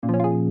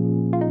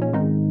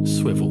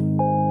Swivel.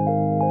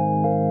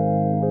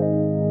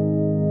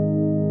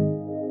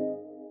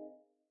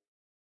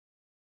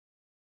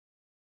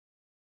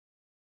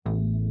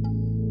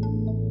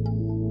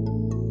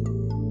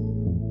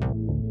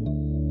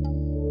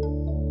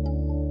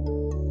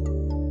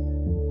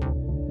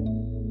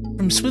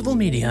 From Swivel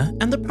Media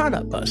and the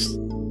Product Bus,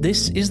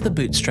 this is the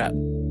Bootstrap.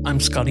 I'm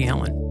Scotty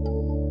Allen.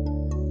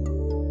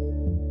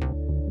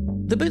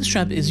 The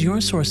Bootstrap is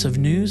your source of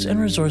news and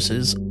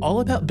resources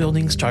all about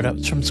building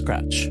startups from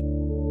scratch.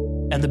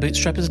 And the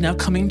Bootstrap is now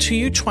coming to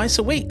you twice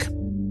a week.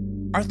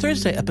 Our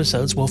Thursday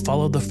episodes will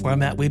follow the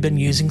format we've been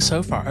using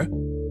so far,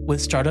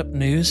 with startup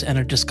news and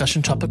a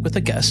discussion topic with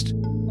a guest.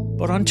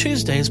 But on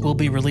Tuesdays, we'll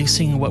be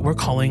releasing what we're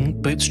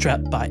calling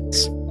Bootstrap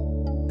Bites.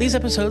 These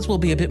episodes will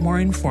be a bit more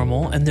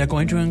informal, and they're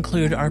going to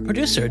include our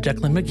producer,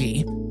 Declan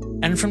McGee,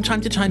 and from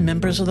time to time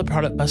members of the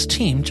Product Bus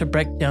team to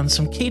break down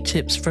some key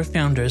tips for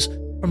founders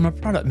from a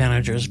product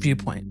manager's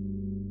viewpoint.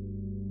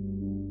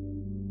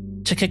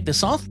 To kick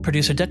this off,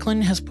 producer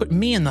Declan has put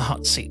me in the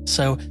hot seat,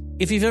 so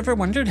if you've ever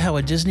wondered how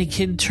a Disney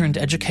kid turned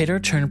educator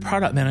turned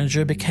product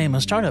manager became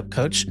a startup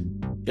coach,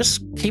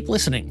 just keep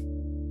listening.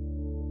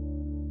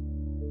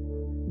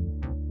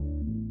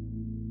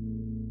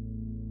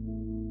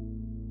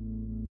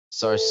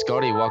 So,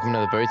 Scotty, welcome to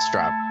the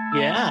Bootstrap.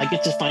 Yeah, I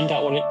get to find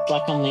out what it's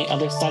like on the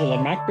other side of the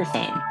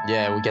microphone.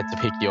 Yeah, we get to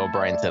pick your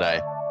brain today.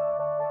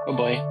 Oh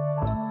boy.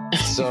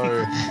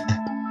 So,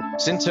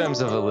 just in terms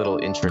of a little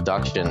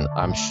introduction,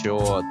 I'm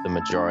sure the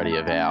majority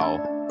of our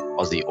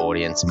Aussie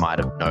audience might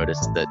have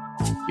noticed that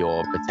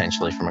you're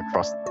potentially from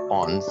across the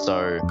pond.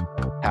 So,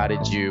 how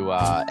did you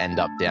end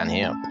up down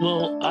here?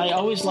 Well, I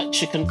always like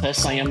to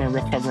confess I am a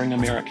recovering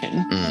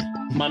American.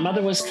 My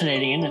mother was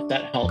Canadian, if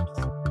that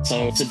helps.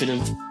 So it's a bit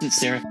of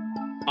sincere.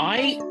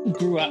 I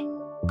grew up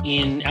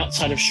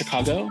outside of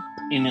Chicago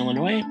in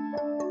Illinois.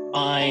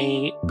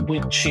 I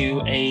went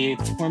to a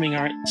performing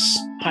arts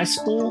high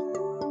school.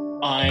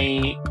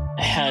 I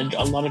had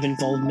a lot of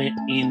involvement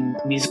in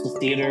musical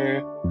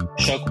theater,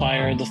 show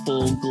choir, the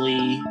full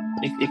Glee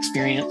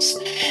experience.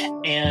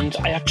 And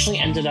I actually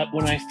ended up,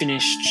 when I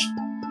finished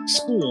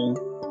school,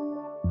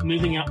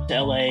 moving out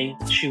to LA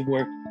to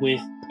work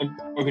with an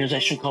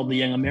organization called the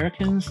Young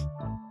Americans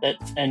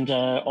and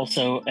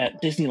also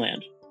at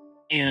Disneyland,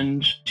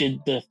 and did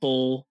the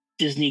full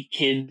Disney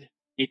kid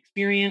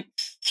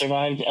experience,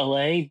 survived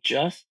LA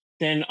just.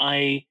 Then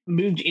I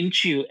moved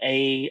into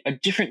a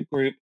different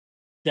group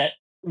that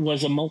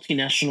was a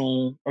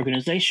multinational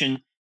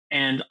organization,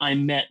 and I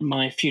met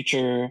my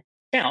future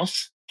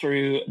spouse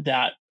through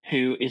that,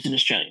 who is an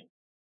Australian.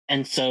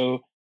 And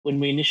so when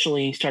we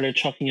initially started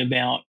talking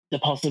about the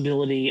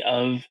possibility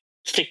of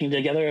sticking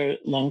together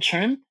long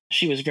term,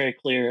 she was very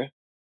clear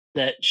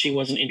that she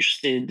wasn't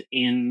interested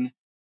in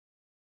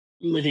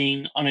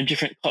living on a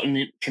different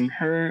continent from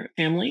her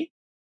family.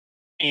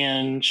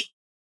 And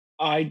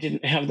I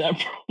didn't have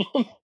that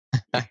problem.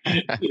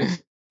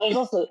 I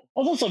was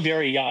also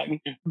very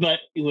young, but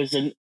it was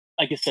an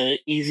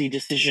easy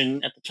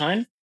decision at the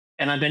time.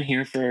 And I've been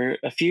here for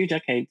a few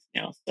decades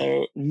now,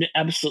 so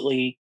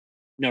absolutely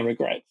no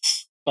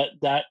regrets. But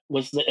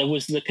it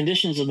was the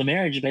conditions of the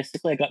marriage.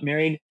 Basically, I got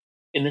married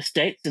in the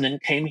States and then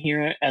came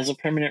here as a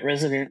permanent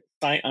resident,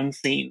 sight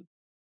unseen.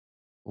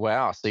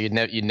 Wow! So you'd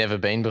never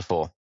been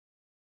before?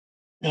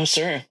 No,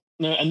 sir.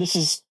 No, and this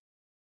is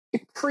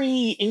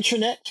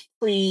pre-internet,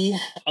 pre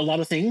a lot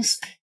of things,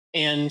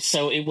 and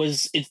so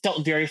it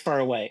felt very far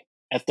away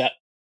at that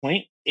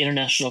point.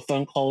 International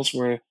phone calls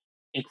were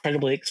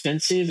incredibly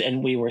expensive,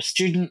 and we were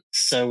students,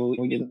 so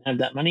we didn't have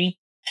that money.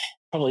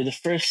 Probably the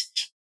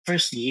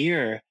first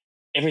year,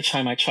 every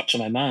time I talked to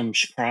my mom,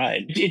 she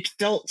cried. It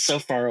felt so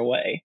far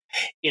away,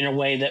 in a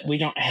way that we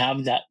don't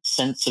have that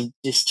sense of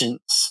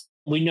distance.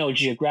 We know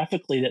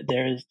geographically that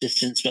there is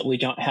distance, but we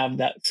don't have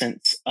that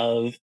sense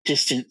of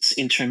distance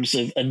in terms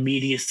of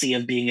immediacy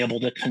of being able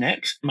to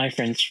connect. My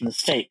friends from the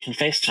state can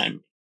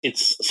FaceTime.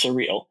 It's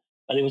surreal,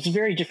 but it was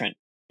very different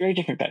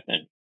back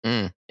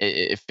then.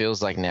 It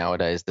feels like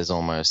nowadays there's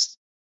almost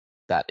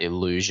that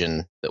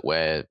illusion that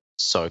we're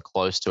so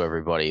close to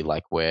everybody,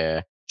 like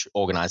we're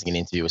organizing an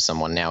interview with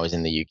someone now who's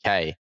in the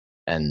UK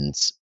and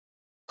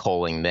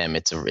calling them.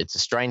 It's a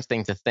strange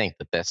thing to think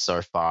that they're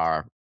so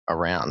far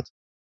around.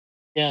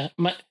 Yeah,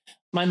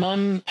 my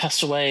mom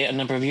passed away a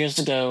number of years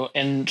ago,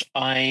 and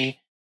I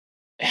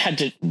had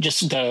to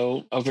just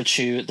go over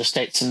to the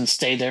States and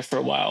stay there for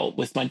a while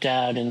with my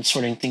dad and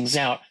sorting things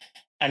out.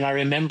 And I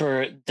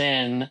remember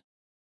then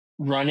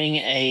running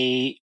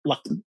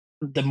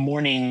the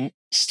morning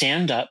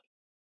stand-up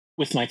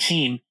with my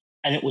team,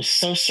 and it was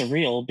so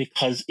surreal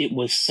because it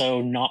was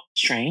so not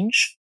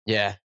strange.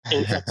 Yeah. It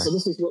was like, so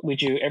this is what we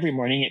do every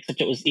morning,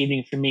 except it was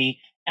evening for me,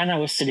 and I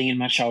was sitting in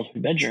my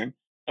childhood bedroom.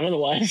 But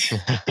otherwise,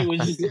 it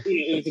was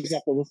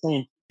exactly the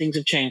same. Things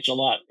have changed a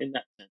lot in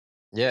that sense.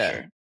 Yeah.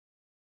 Sure.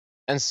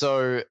 And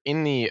so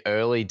in the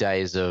early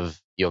days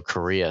of your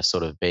career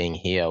sort of being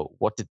here,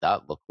 what did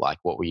that look like?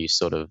 What were you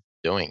sort of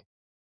doing?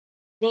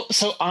 Well,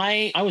 so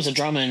I was a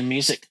drama and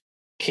music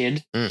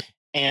kid,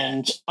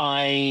 and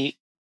I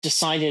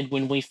decided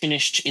when we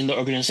finished in the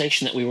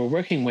organization that we were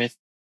working with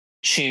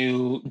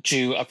to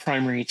do a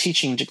primary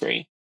teaching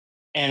degree.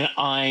 And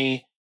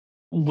I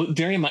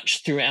very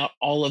much throughout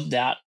all of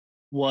that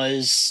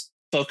was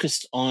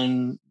focused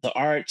on the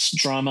arts,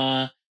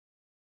 drama,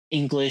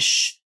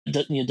 English,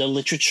 the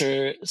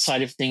literature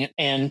side of thing,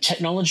 and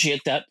technology.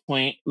 At that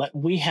point, like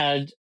we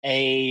had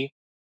a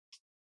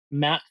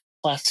Mac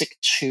Classic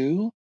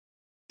 2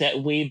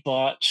 that we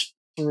bought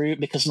through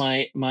because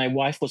my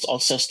wife was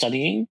also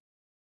studying,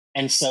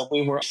 and so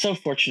we were so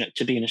fortunate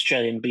to be in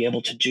Australia and be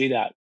able to do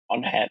that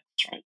on HEX.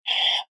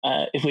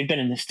 Right? If we'd been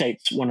in the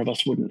States, one of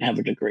us wouldn't have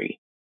a degree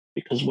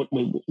because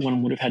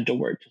one would have had to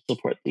work to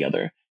support the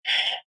other.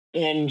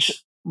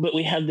 But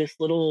we had this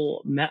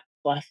little Mac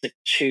Classic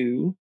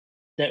 2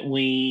 that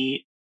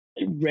we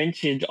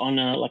rented on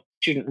a like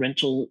student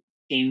rental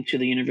scheme to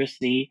the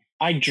university.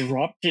 I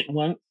dropped it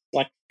once,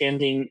 like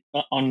standing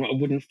on a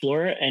wooden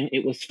floor, and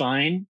it was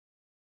fine.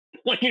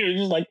 Like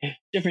just like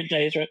different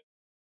days, right?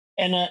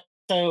 And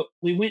so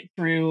we went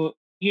through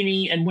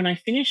uni, and when I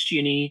finished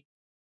uni,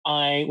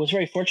 I was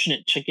very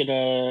fortunate to get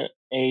a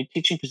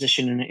teaching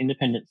position in an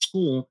independent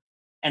school,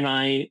 and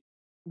I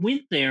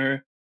went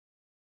there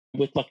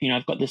with like,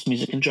 I've got this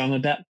music and drama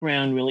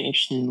background, really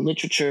interested in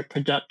literature,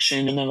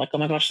 production, and they're like, oh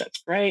my gosh,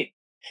 that's great.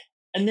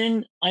 And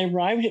then I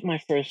arrived at my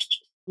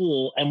first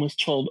school and was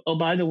told, oh,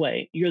 by the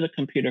way, you're the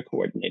computer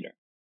coordinator.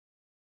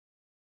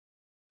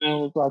 And I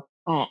was like,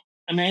 oh,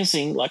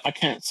 amazing. Like, I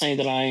can't say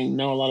that I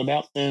know a lot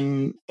about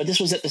them, but this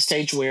was at the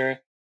stage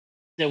where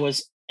there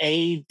was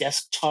a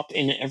desktop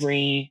in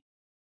every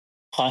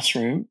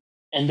classroom,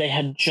 and they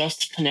had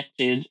just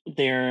connected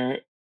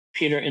their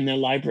computer in their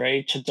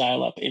library to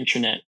dial-up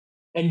internet.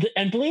 And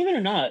believe it or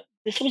not,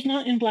 this was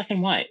not in black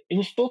and white. It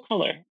was full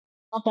color.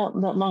 Not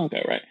that long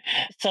ago, right?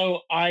 So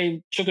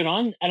I took it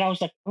on, and I was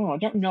like, oh, I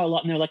don't know a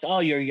lot. And they're like, oh,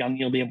 you're young.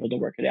 You'll be able to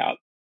work it out.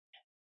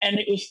 And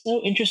it was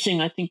so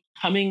interesting, I think,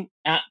 coming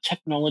at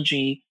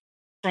technology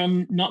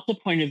from not the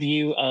point of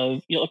view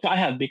of, look, I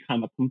have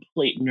become a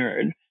complete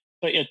nerd.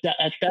 But at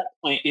that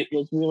point, it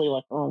was really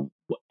like, oh,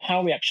 how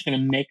are we actually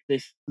going to make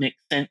this make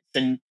sense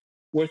and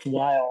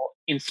worthwhile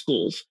in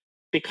schools?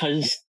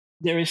 Because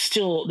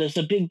there's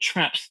a big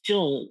trap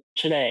still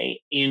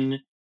today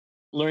in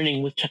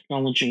learning with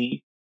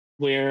technology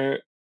where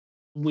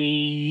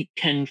we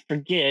can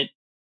forget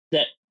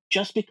that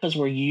just because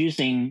we're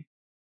using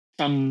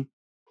some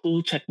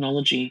cool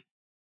technology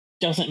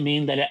doesn't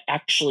mean that it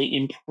actually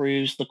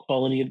improves the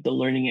quality of the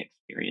learning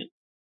experience.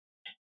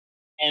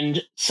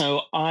 And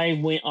so I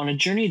went on a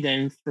journey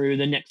then through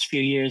the next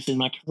few years in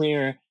my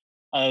career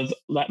of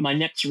like my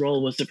next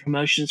role was the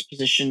promotions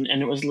position,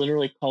 and it was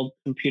literally called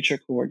computer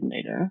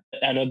coordinator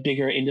at a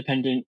bigger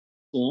independent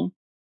school.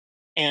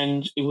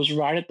 And it was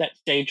right at that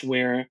stage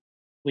where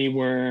we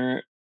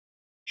were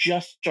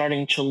just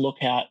starting to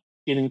look at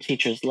giving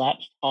teachers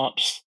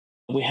laptops.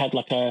 We had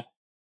like a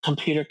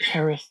computer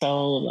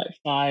carousel of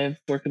like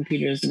 4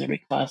 computers in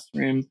every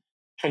classroom,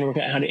 trying to work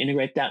out how to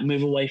integrate that,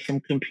 move away from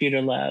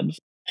computer labs.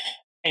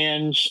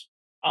 And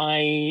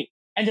I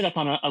ended up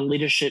on a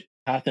leadership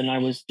path, and I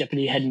was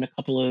deputy head in a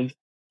couple of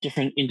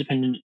different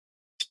independent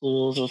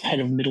schools. I was head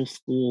of middle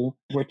school,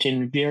 worked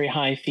in very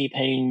high fee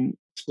paying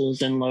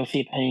schools and low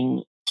fee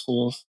paying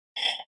schools.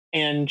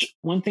 And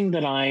one thing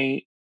that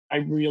I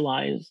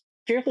realized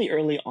fairly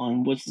early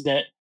on was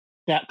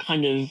that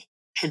kind of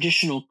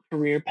traditional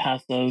career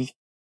path of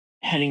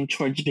heading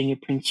towards being a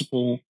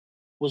principal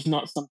was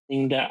not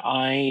something that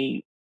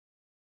I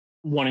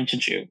wanted to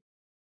do.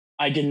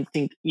 I didn't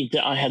think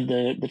that I had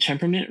the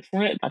temperament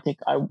for it. I think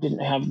I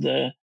didn't have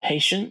the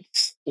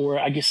patience or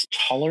I guess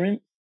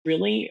tolerance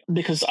really,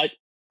 because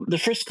the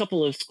first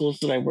couple of schools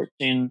that I worked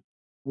in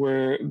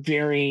were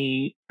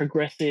very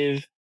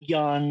progressive,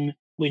 young.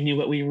 We knew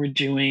what we were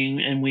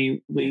doing, and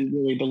we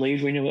really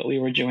believed we knew what we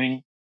were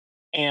doing.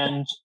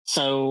 And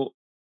so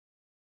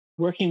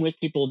working with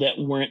people that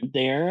weren't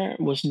there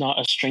was not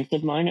a strength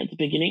of mine at the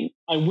beginning.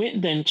 I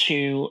went then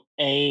to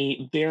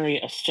a very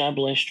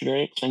established,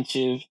 very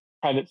expensive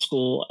private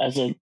school as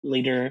a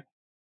leader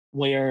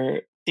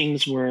where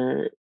things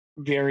were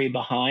very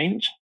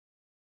behind.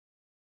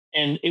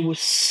 And it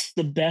was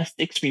the best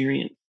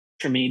experience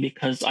for me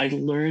because I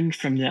learned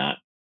from that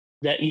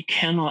you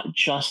cannot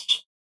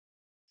just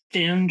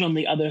stand on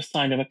the other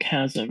side of a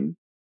chasm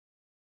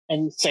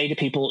and say to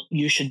people,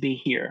 you should be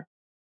here.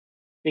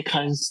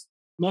 Because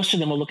most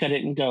of them will look at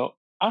it and go,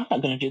 I'm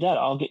not going to do that.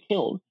 I'll get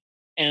killed.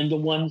 And the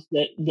ones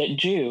that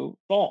do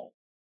fall.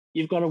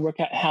 You've got to work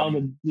out how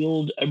to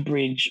build a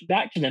bridge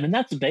back to them. And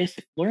that's a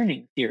basic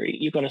learning theory.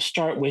 You've got to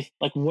start with,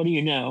 like, what do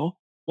you know?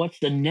 What's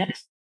the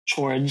next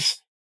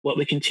towards what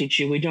we can teach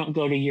you? We don't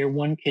go to year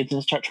 1 kids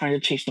and start trying to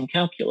teach them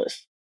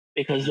calculus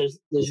because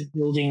there's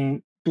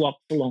building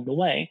blocks along the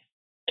way.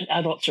 And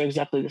adults are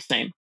exactly the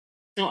same.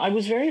 So I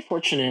was very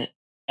fortunate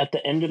at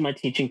the end of my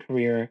teaching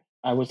career.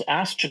 I was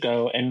asked to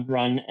go and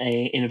run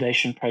a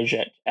innovation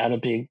project at a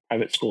big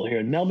private school here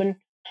in Melbourne.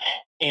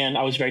 And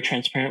I was very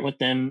transparent with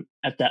them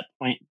at that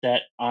point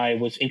that I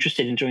was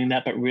interested in doing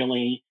that, but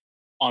really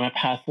on a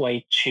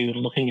pathway to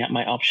looking at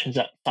my options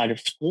outside of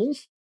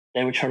schools.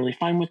 They were totally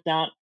fine with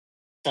that.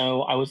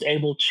 So I was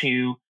able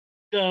to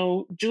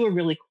go do a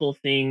really cool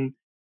thing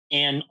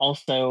and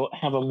also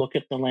have a look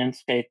at the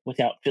landscape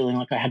without feeling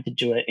like I had to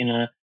do it in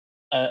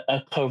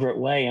a covert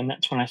way. And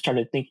that's when I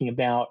started thinking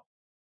about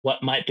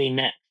what might be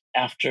next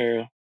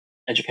after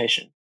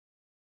education.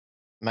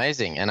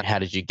 Amazing. And how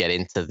did you get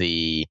into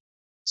the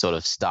sort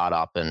of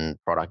startup and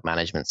product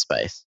management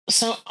space?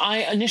 So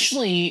I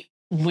initially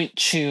went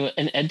to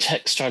an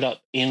edtech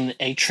startup in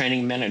a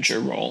training manager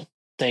role.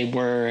 They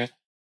were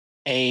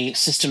a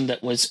system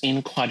that was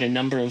in quite a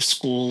number of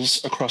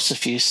schools across a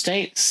few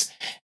states.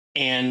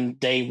 And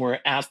they were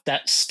at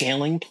that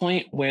scaling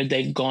point where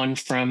they've gone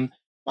from,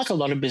 like a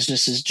lot of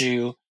businesses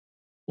do,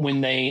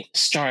 when they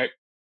start,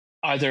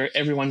 either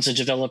everyone's a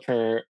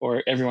developer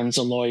or everyone's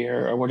a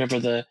lawyer or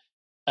whatever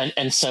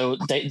and so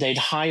they'd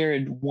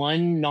hired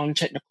one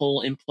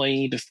non-technical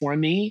employee before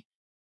me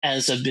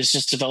as a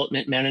business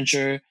development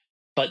manager,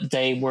 but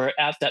they were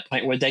at that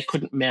point where they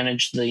couldn't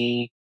manage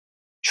the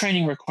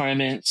training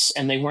requirements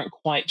and they weren't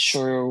quite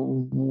sure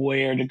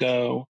where to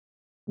go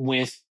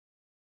with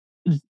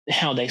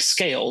how they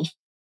scaled.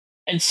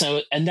 And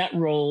that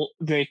role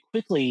very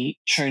quickly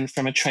turned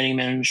from a training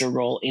manager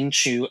role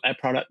into a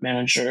product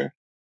manager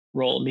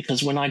role,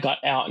 because when I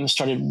got out and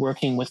started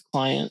working with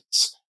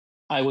clients,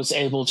 I was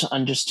able to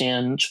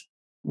understand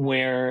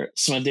where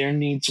some of their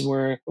needs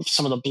were,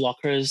 some of the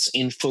blockers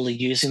in fully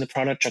using the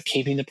product or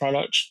keeping the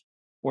product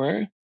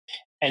were.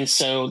 And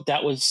so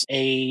that was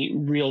a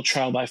real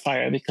trial by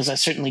fire, because I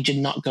certainly did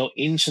not go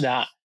into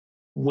that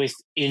with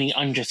any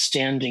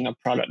understanding of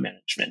product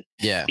management.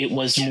 Yeah. It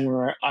was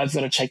more, I've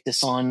got to take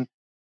this on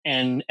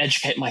and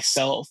educate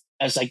myself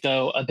as I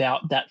go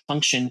about that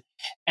function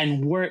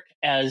and work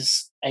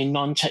as a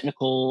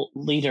non-technical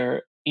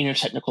leader in a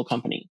technical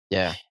company.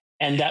 Yeah.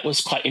 And that was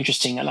quite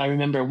interesting. And I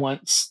remember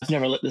once, I've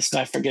never let this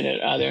guy forget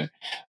it either.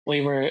 We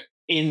were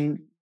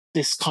in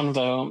this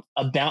convo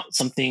about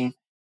something,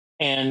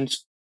 and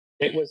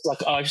it was like,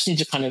 oh, I just need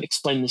to kind of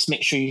explain this,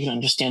 make sure you can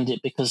understand it,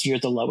 because you're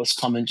the lowest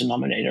common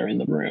denominator in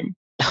the room.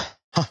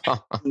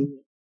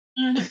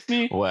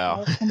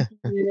 Wow.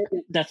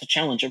 That's a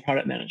challenge in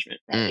product management,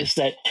 right? Is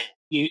that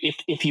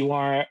if you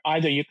are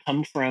either you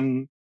come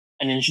from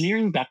an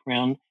engineering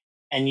background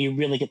and you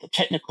really get the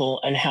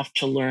technical and have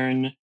to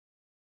learn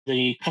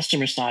the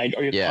customer side,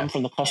 or you come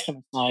from the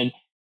customer side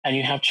and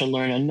you have to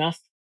learn enough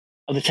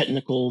of the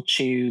technical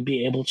to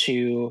be able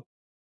to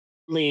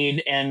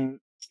lead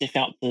and sniff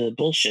out the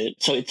bullshit.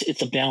 So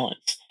it's a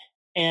balance.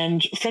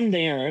 And from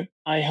there,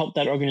 I helped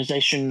that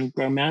organization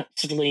grow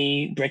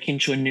massively, break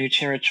into a new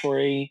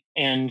territory,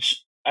 and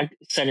I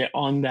set it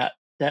on that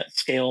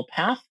scale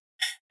path.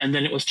 And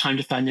then it was time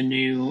to find a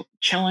new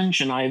challenge.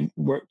 And I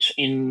worked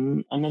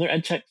in another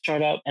ed tech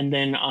startup. And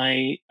then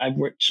I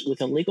worked with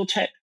a legal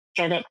tech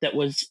startup that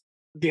was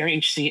very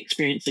interesting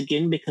experience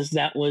again, because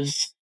that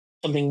was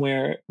something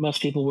where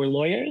most people were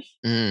lawyers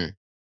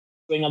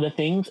doing other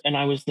things. And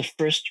I was the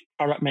first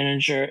product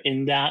manager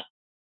in that,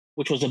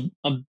 which was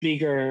a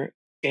bigger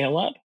scale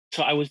up.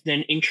 So I was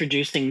then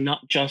introducing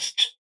not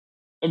just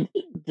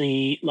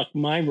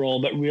my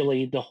role, but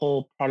really the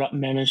whole product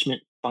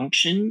management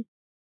function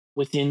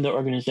within the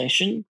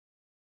organization.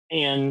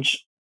 And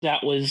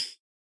that was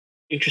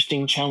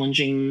interesting,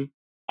 challenging.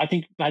 I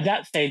think by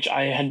that stage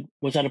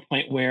was at a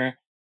point where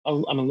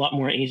I'm a lot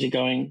more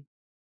easygoing,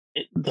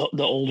 the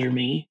older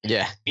me.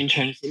 Yeah. In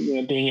terms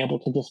of being able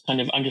to just kind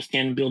of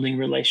understand building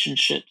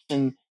relationships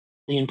and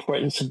the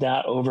importance of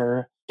that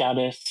over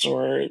status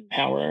or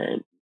power.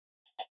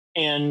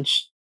 And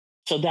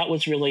so that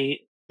was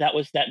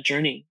that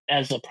journey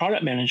as a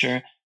product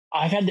manager.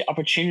 I've had the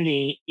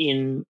opportunity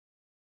in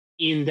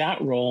that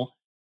role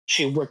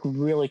to work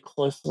really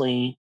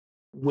closely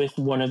with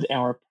one of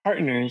our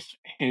partners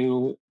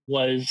who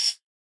was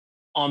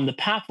on the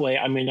pathway.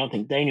 I mean, I don't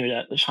think they knew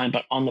that at the time,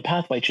 but on the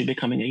pathway to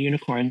becoming a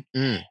unicorn,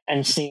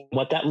 and seeing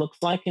what that looks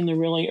like in the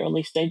really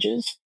early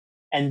stages.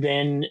 And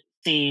then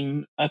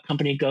seeing a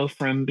company go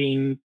from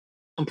being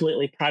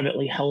completely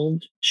privately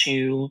held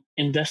to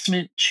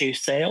investment to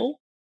sale,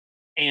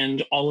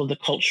 and all of the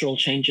cultural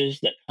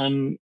changes that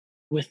come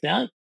with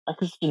that. I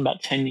think it's been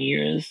about 10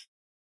 years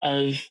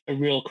of a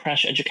real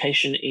crash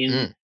education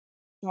in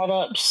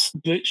startups,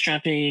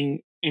 bootstrapping,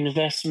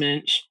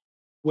 investment,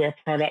 where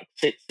product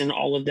sits in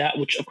all of that,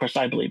 which of course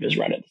I believe is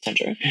right at the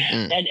center.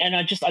 And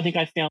I think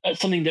I found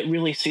something that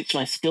really suits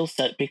my skill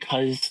set,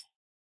 because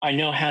I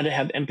know how to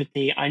have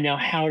empathy. I know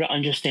how to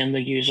understand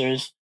the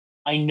users.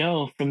 I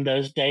know from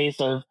those days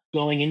of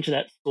going into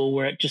that school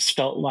where it just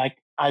felt like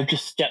I've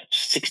just stepped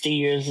 60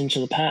 years into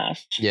the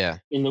past. Yeah.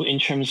 In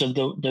terms of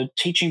the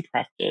teaching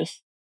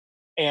practice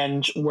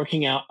and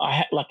working out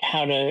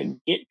how to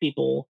get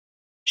people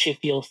to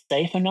feel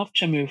safe enough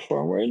to move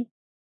forward.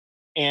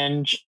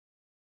 And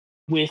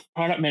with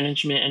product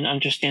management and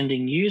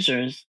understanding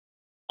users,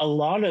 a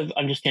lot of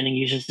understanding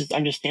users is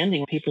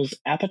understanding people's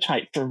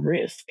appetite for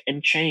risk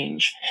and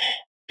change.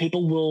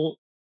 People will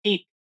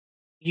keep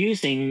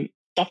using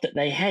stuff that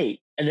they hate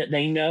and that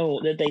they know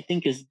that they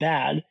think is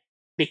bad,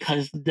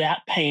 because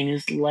that pain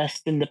is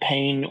less than the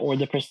pain or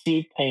the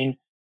perceived pain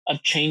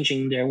of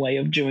changing their way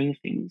of doing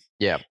things.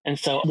 Yeah. And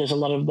so there's a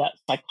lot of that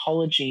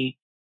psychology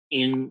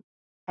in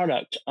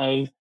product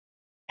of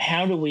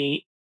how do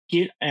we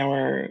get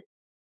our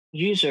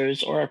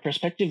users or our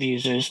prospective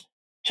users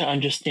to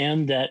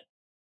understand that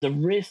the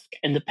risk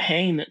and the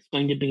pain that's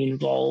going to be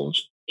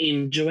involved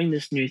in doing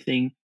this new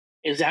thing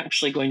is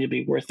actually going to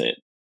be worth it.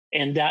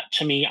 And that,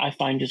 to me, I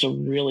find is a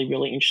really,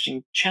 really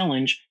interesting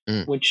challenge,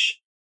 which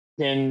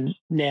then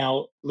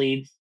now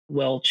leads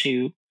well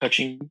to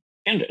coaching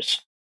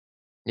founders.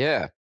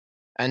 Yeah.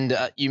 And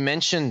you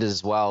mentioned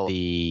as well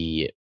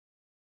the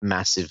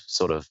massive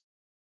sort of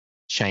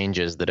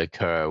changes that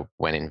occur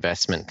when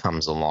investment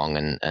comes along,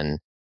 and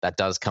that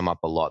does come up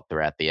a lot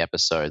throughout the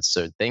episodes.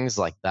 So things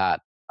like that,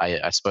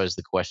 I suppose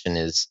the question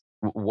is,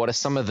 what are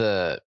some of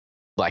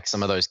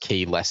those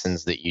key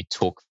lessons that you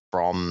took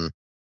from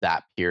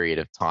that period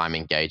of time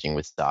engaging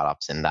with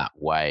startups in that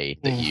way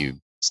that you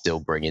still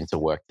bring into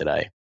work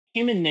today?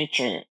 Human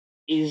nature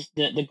is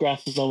that the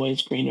grass is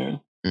always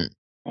greener,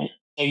 right?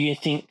 So you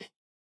think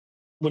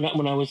when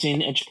I was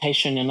in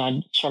education and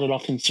I started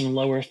off in some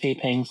lower fee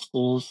paying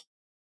schools,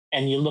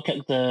 and you look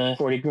at the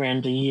 40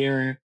 grand a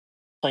year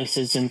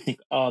places and think,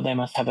 oh, they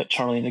must have it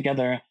Charlie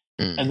together.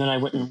 And then I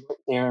went and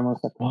worked there and was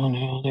like, oh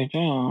no, they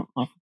don't.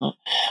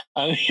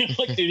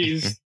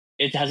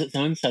 It has its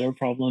own set of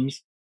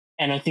problems.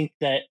 And I think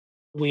that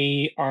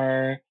we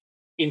are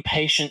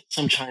impatient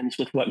sometimes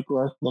with what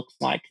growth looks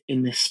like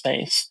in this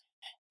space.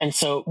 And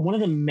so one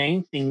of the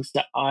main things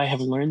that I have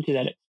learned through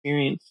that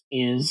experience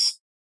is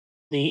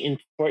the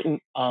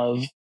importance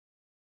of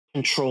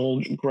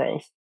controlled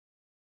growth.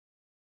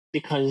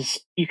 Because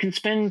you can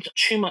spend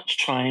too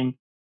much time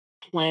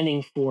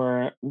planning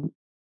for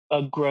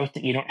a growth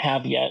that you don't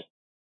have yet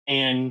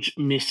and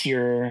miss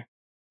your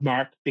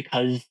mark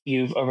because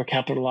you've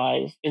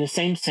overcapitalized. In the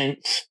same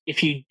sense,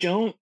 if you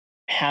don't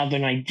have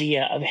an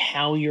idea of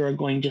how you're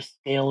going to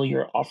scale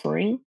your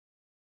offering,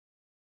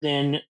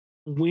 then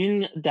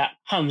when that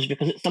comes,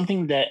 because it's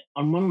something that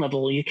on one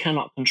level you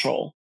cannot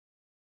control.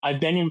 I've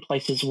been in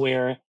places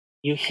where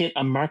you hit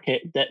a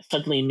market that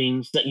suddenly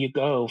means that you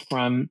go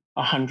from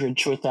 100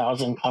 to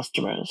 1,000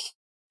 customers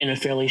in a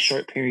fairly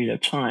short period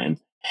of time.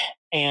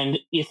 And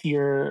if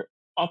your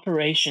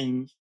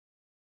operations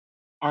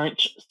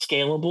aren't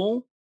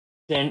scalable,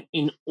 then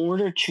in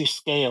order to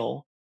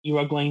scale, you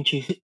are going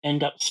to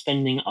end up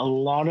spending a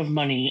lot of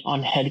money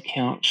on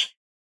headcount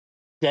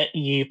that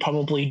you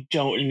probably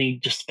don't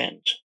need to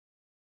spend.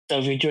 So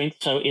if you're doing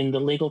so in the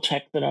legal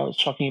tech that I was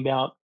talking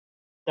about,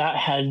 that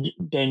had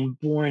been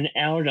born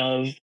out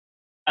of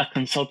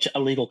a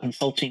legal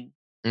consulting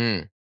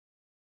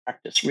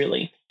practice,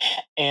 really.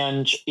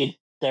 And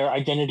their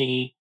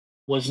identity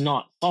was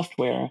not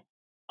software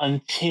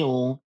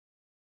until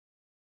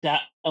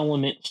that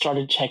element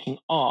started taking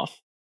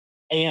off.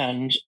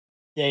 And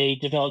they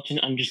developed an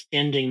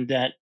understanding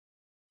that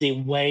the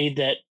way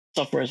that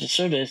software as a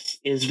service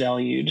is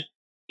valued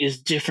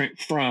is different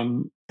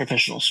from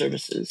professional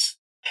services.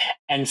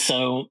 And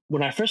so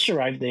when I first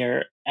arrived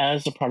there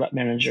as a product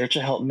manager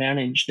to help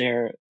manage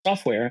their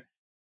software,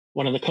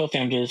 one of the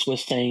co-founders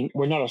was saying,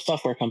 we're not a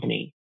software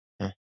company.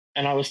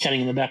 And I was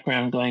standing in the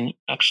background going,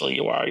 actually,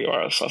 you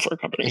are a software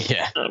company.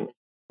 Yeah.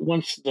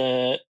 Once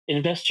the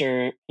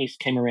investor piece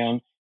came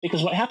around,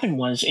 because what happened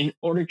was in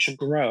order to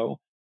grow,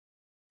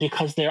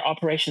 because their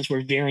operations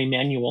were very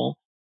manual,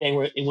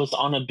 it was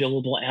on a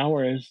billable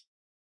hours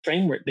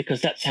framework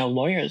because that's how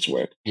lawyers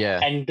work. Yeah.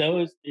 And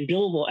those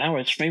billable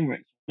hours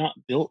frameworks are not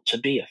built to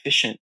be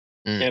efficient.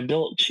 They're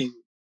built to,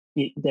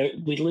 we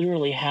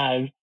literally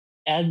had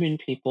admin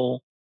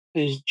people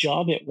whose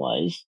job it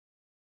was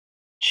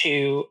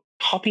to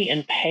copy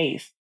and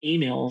paste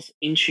emails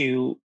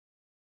into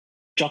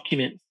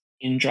documents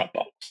in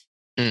Dropbox.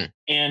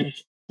 And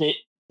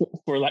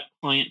for like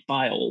client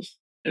files,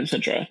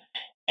 etc.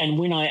 And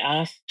when I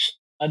asked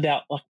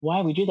about like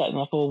why we do that, and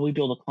like, well, we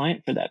build a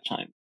client for that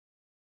time.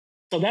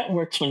 So that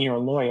works when you're a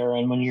lawyer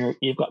and when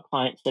you've got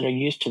clients that are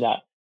used to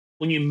that.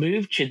 When you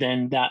move to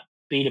then that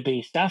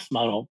B2B SaaS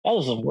model, that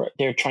doesn't work.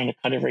 They're trying to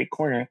cut every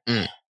corner.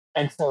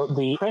 And so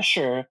the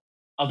pressure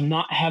of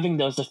not having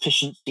those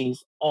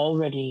efficiencies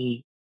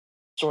already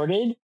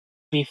sorted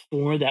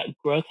before that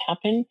growth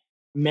happened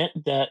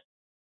meant that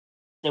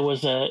there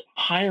was a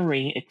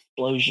hiring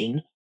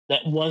explosion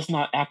that was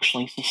not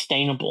actually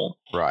sustainable.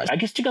 Right. I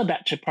guess to go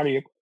back to part of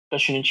your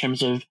question in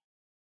terms of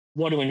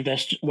how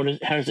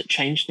does it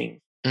change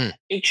things?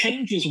 It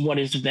changes what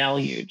is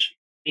valued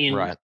in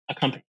a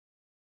company.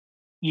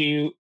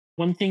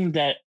 One thing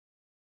that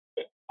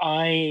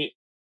I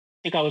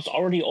think I was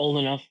already old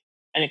enough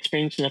and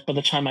experienced enough by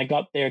the time I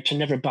got there to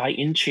never buy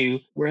into,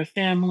 we're a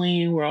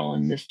family, we're all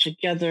in this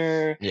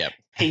together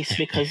piece,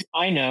 because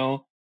I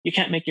know you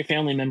can't make your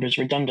family members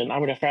redundant. I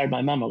would have fired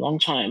my mom a long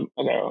time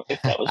ago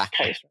if that was the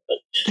case.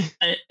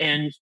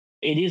 And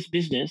it is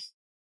business.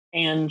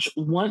 And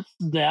once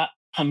that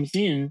comes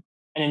in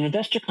and an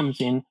investor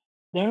comes in,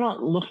 they're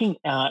not looking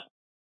at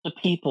the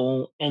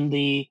people and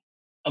the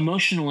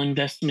emotional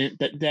investment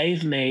that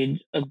they've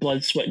made of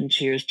blood, sweat, and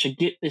tears to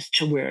get this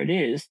to where it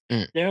is.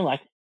 They're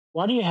like,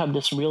 why do you have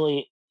this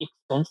really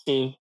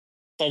expensive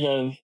set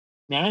of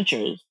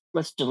managers.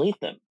 Let's delete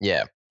them.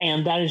 Yeah.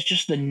 And that is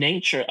just the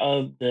nature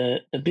of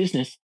the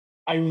business.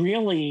 I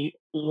really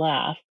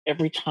laugh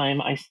every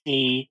time I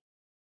see,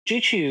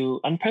 due to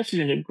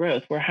unprecedented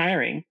growth, we're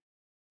hiring,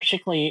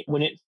 particularly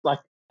when it's like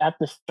at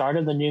the start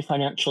of the new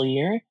financial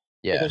year,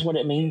 Yeah. because what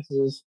it means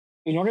is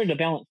in order to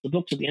balance the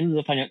books at the end of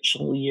the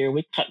financial year,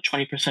 we cut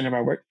 20% of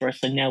our workforce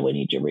and now we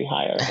need to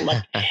rehire.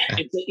 Like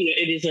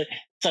it is a,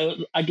 so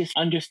I guess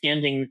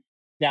understanding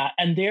that,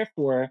 and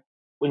therefore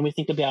when we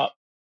think about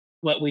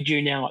what we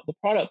do now at the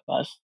product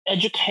bus,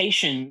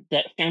 education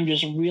that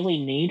founders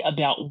really need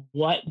about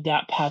what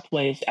that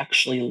pathway is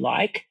actually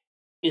like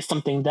is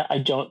something that I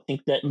don't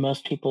think that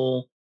most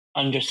people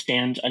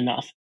understand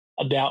enough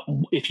about.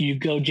 If you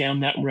go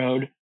down that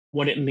road,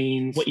 what it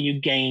means, what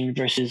you gain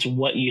versus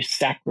what you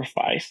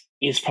sacrifice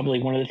is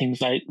probably one of the things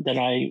that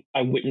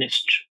I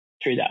witnessed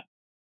through that.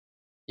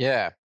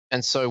 Yeah.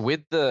 And so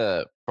with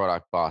the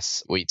product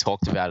bus, we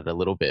talked about it a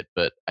little bit,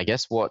 but I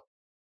guess what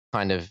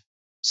kind of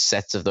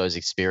sets of those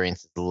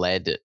experiences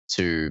led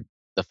to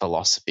the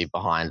philosophy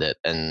behind it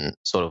and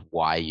sort of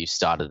why you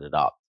started it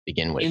up to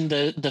begin with? In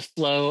the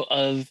flow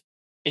of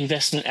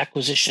investment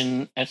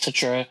acquisition,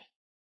 etc.,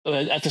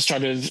 at the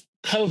start of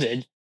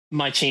COVID,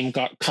 my team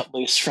got cut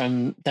loose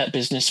from that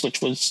business,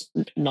 which was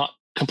not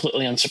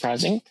completely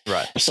unsurprising.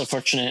 Right. I'm so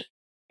fortunate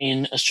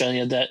in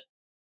Australia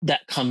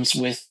that comes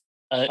with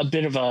a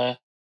bit of a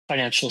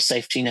financial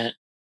safety net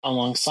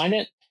alongside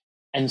it.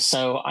 And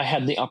so I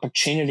had the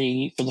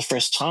opportunity for the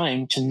first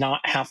time to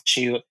not have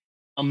to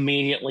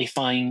immediately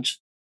find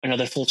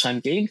another full-time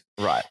gig.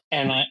 Right.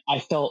 And I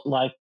felt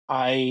like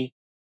I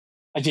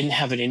didn't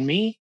have it in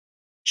me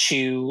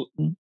to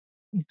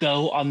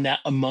go on that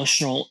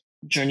emotional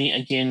journey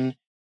again,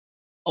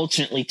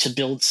 ultimately to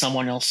build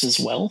someone else's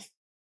wealth.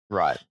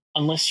 Right.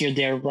 Unless you're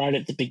there right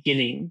at the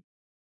beginning.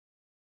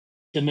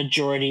 The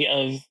majority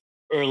of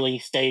early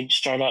stage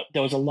startup,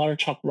 there was a lot of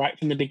talk right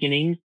from the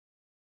beginning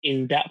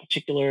in that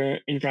particular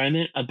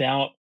environment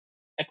about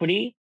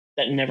equity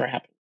that never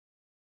happened.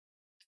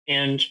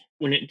 And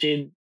when it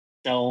did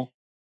sell,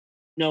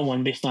 no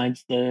one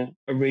besides the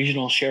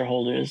original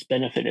shareholders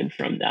benefited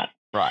from that.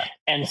 Right.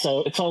 And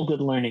so it's all good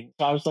learning.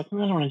 So I was like, I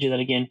don't want to do that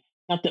again.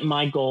 Not that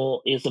my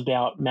goal is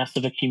about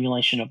massive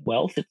accumulation of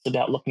wealth. It's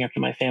about looking after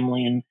my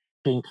family and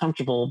being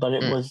comfortable. But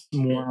it was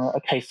more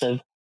a case of,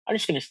 I'm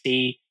just going to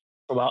see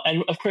for a while.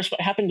 And of course, what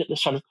happened at the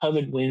start of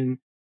COVID when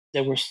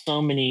there were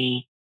so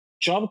many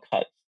job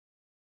cuts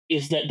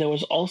is that there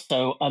was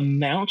also a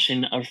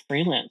mountain of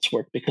freelance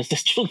work because they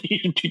still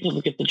needed people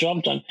to get the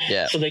job done.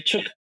 Yeah. So they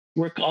took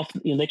work off,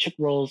 they took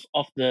roles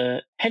off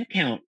the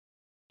headcount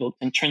book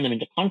and turned them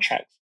into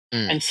contracts.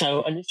 And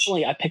so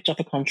initially I picked up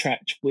a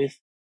contract with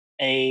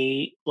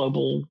a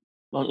global,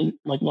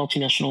 like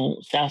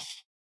multinational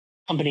SaaS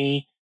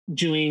company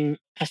doing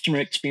customer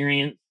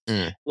experience,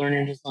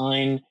 learning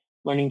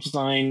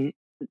design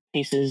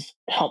pieces,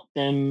 help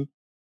them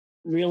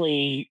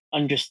really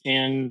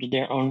understand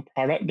their own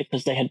product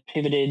because they had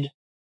pivoted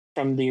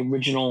from the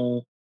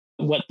original,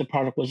 what the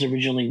product was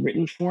originally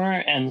written for.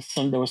 And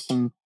there was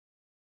some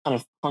kind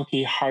of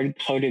clunky, hard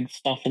coded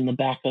stuff in the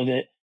back of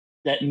it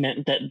that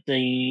meant that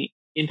the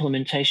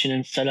implementation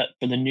and setup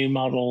for the new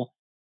model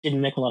didn't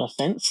make a lot of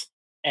sense.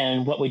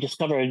 And what we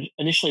discovered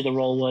initially, the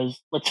role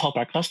was let's help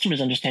our customers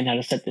understand how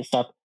to set this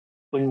up.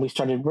 When we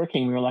started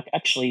working, we were like,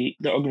 actually,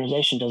 the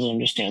organization doesn't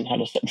understand how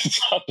to set this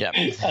up. Yeah.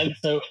 And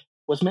so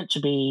was meant to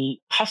be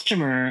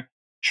customer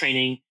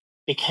training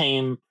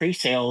became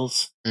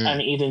pre-sales and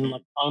even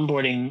like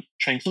onboarding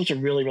training. So it's a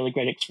really, really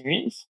great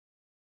experience.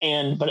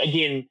 But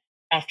again,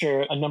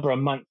 after a number of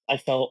months, I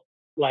felt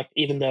like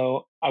even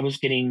though I was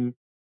getting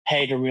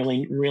paid a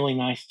really, really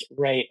nice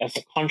rate as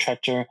a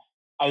contractor,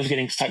 I was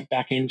getting sucked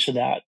back into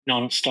that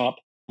nonstop.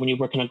 When you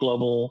work in a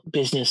global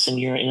business and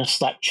you're in a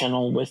Slack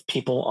channel with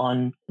people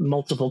on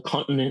multiple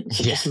continents,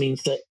 it just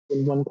means that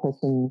when one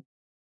person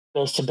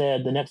goes to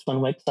bed, the next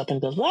one wakes up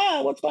and goes,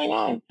 "Wow, what's going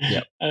on?"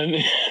 Yep.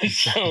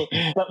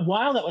 But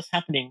while that was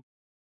happening,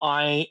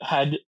 I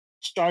had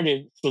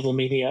started Swivel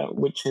Media,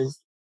 which is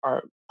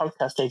our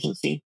podcast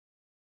agency,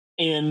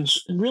 and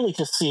really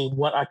to see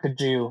what I could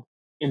do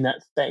in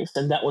that space.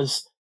 And that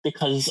was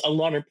because a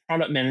lot of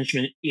product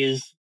management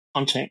is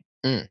content,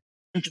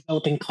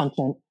 developing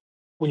content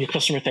when you're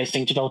customer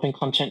facing, developing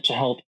content to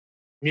help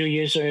new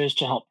users,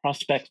 to help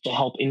prospects, to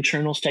help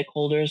internal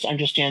stakeholders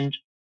understand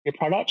your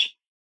product.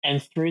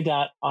 And through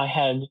that, I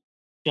had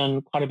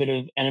done quite a bit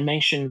of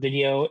animation,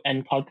 video,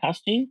 and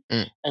podcasting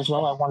as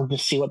well. I wanted to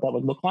see what that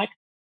would look like.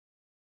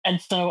 And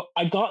so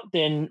I got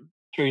then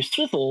through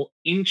Swivel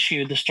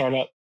into the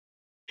startup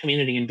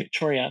community in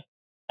Victoria.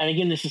 And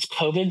again, this is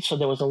COVID, so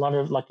there was a lot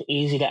of like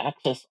easy to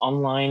access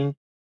online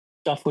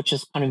stuff, which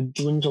is kind of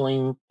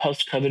dwindling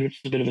post COVID,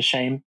 which is a bit of a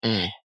shame.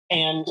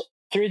 And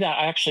through that,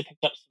 I actually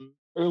picked up some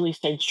early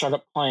stage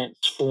startup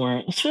clients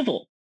for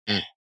Swivel.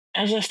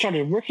 As I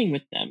started working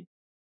with them,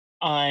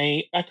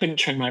 I couldn't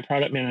turn my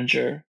product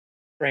manager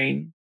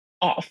brain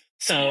off.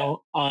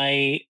 So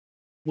I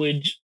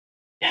would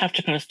have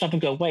to kind of stop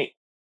and go, wait,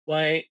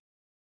 why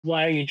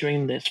why are you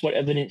doing this? What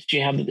evidence do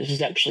you have that this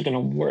is actually going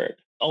to work?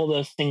 All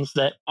those things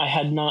that I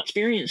had not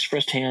experienced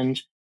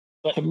firsthand,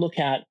 but could look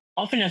at.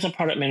 Often as a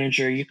product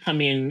manager, you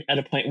come in at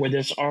a point where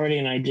there's already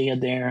an idea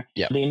there.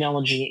 Yeah. The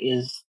analogy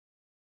is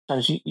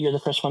sometimes you're the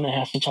first one that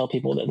has to tell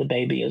people that the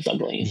baby is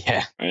ugly.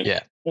 Yeah. Right? Yeah.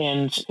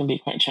 And it can be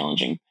quite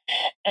challenging.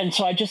 And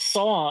so I just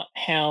saw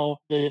how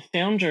the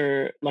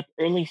founder, like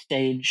early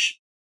stage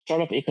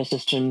startup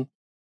ecosystem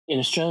in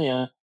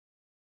Australia,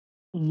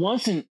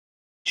 wasn't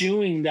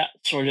doing that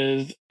sort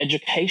of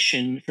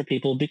education for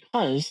people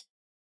because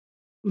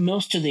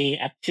most of the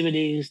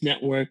activities,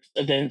 networks,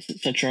 events,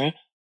 etc.,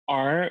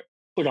 are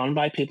put on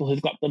by people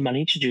who've got the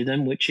money to do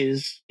them, which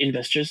is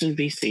investors and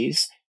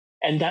VCs.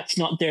 And that's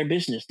not their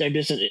business. Their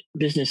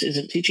business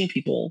isn't teaching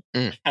people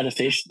how to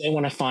fish. They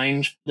want to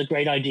find the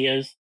great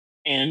ideas.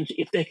 And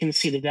if they can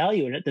see the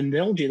value in it, then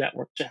they'll do that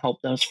work to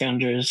help those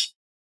founders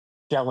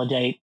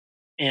validate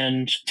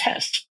and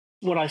test.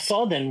 What I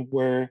saw then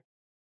were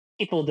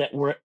people that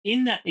were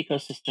in that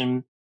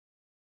ecosystem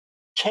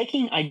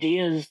taking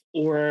ideas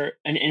or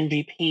an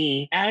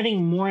MVP,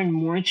 adding more and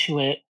more to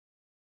it,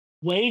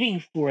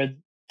 waiting for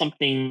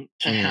something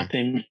to happen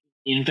in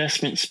the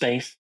investment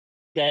space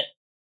that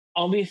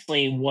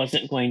obviously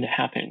wasn't going to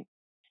happen.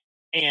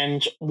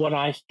 And what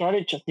I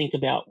started to think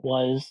about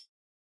was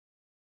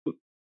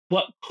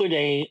what could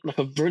a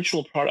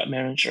virtual product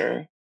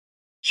manager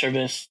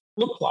service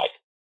look like,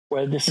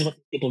 where this is what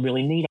people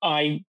really need.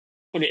 I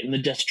put it in the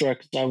desk drawer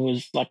because I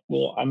was like,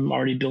 well, I'm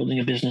already building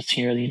a business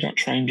here. You don't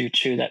try and do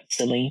two. That's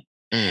silly.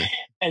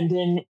 And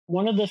then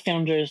one of the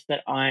founders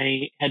that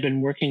I had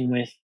been working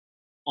with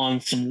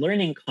on some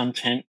learning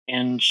content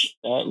and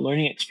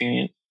learning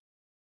experience,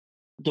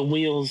 the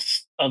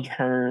wheels of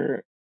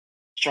her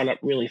startup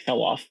really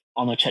fell off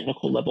on a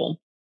technical level,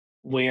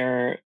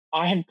 where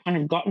I had kind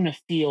of gotten a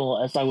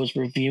feel as I was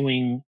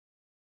reviewing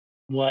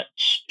what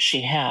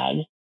she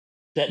had,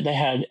 that they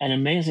had an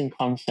amazing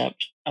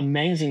concept,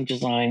 amazing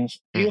designs,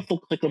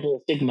 beautiful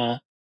clickable Figma,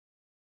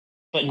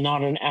 but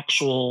not an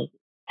actual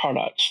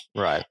product.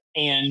 Right.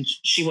 And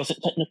she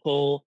wasn't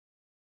technical.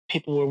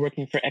 People were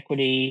working for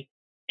equity.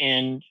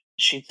 And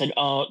she said,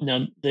 oh,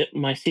 no,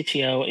 my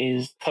CTO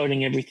is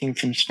coding everything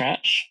from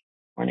scratch,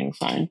 warning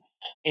sign.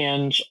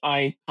 And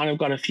I kind of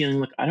got a feeling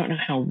like, I don't know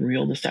how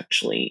real this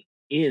actually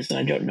is. And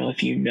I don't know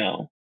if you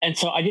know. And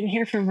so I didn't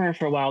hear from her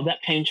for a while.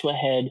 That came to a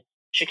head.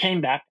 She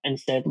came back and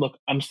said, look,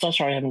 I'm so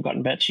sorry I haven't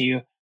gotten back to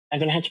you. I'm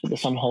going to have to put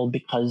this on hold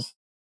because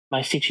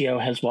my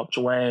CTO has walked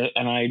away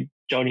and I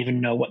don't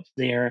even know what's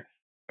there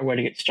or where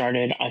to get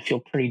started. I feel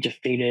pretty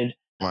defeated.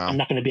 Wow. I'm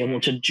not going to be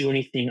able to do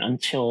anything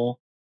until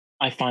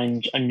I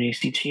find a new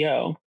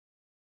CTO.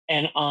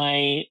 And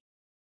I,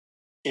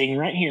 sitting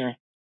right here,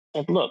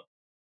 said, look,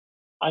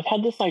 I've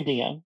had this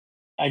idea.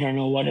 I don't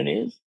know what it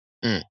is,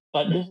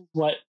 but this is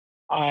what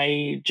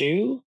I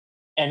do.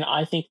 And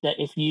I think that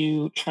if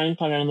you try and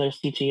find another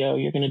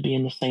CTO, you're going to be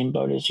in the same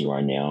boat as you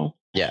are now.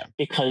 Yeah.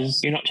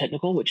 Because you're not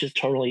technical, which is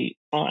totally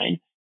fine,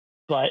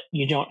 but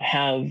you don't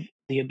have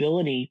the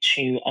ability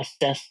to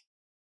assess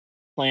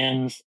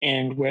plans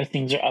and where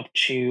things are up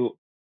to.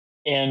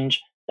 And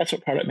that's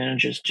what product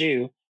managers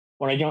do.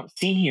 What I don't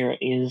see here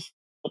is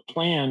the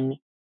plan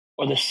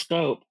or the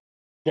scope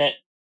that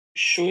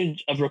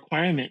of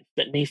requirements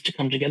that needs to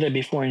come together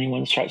before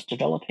anyone starts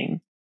developing.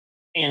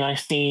 And I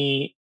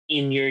see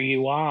in your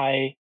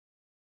UI,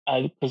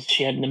 because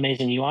she had an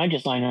amazing UI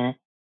designer,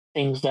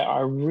 things that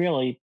are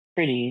really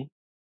pretty,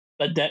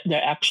 but that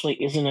there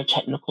actually isn't a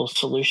technical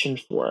solution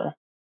for.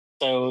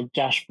 So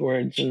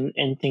dashboards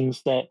and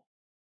things that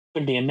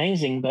could be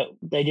amazing, but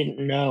they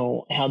didn't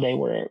know how they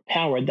were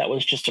powered. That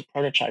was just a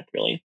prototype,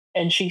 really.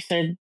 And she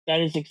said, that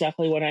is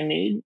exactly what I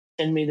need.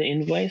 Send me the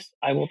invoice.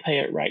 I will pay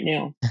it right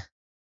now.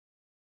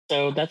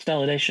 So that's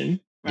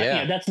validation. Right?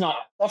 Yeah. That's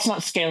not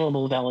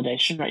scalable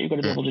validation, right? You've got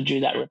to be able to do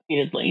that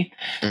repeatedly.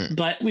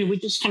 But we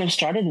just kind of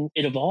started and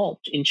it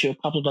evolved into a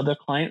couple of other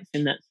clients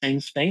in that same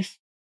space,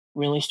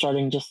 really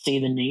starting to see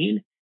the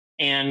need.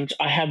 And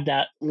I had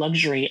that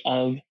luxury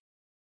of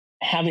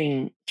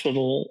having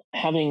Twiddle,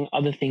 having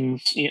other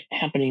things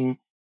happening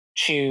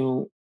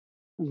to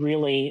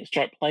really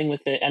start playing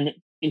with it. And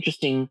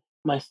interesting,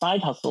 my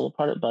side hustle,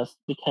 Product Bus,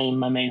 became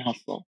my main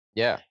hustle.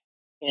 Yeah.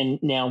 And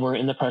now we're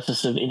in the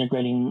process of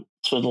integrating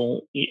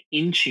Swivel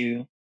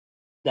into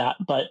that.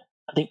 But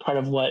I think part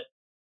of what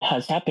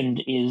has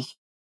happened is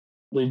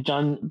we've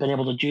been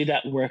able to do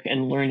that work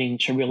and learning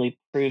to really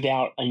prove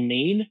out a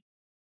need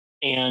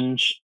and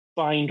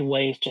find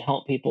ways to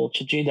help people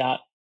to do that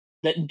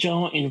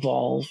don't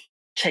involve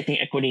taking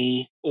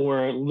equity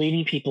or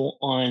leading people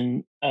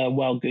on a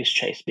wild goose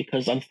chase.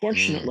 Because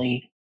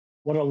unfortunately,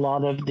 what a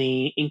lot of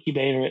the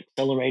incubator,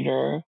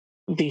 accelerator,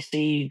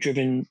 VC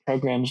driven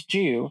programs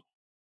do,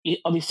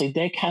 obviously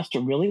they cast a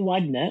really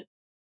wide net.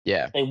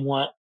 Yeah. They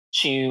want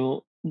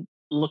to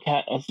look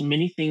at as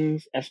many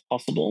things as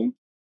possible.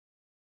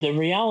 The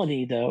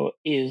reality, though,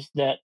 is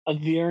that a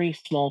very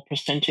small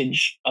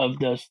percentage of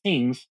those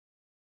things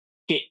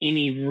get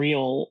any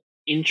real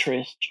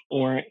interest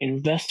or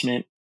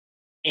investment.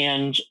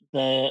 And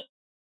the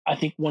I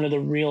think one of the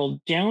real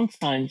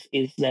downsides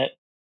is that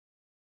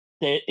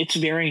it's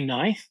very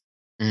nice.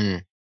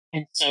 Mm.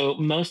 And so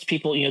most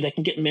people, they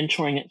can get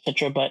mentoring,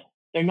 etc., but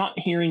they're not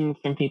hearing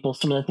from people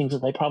some of the things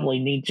that they probably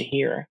need to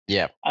hear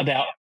Yeah.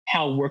 about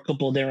how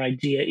workable their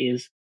idea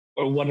is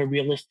or what a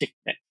realistic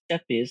next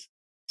step is.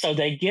 So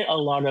they get a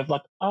lot of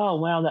like, oh,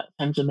 wow, that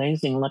sounds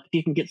amazing. Like, if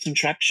you can get some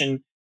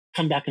traction,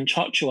 come back and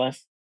talk to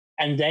us.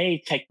 And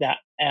they take that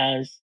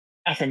as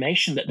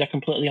affirmation that they're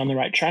completely on the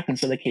right track. And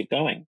so they keep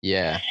going.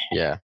 Yeah.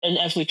 Yeah. And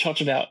as we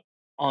talked about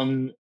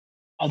on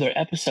other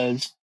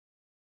episodes,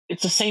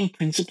 it's the same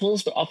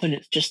principles, but often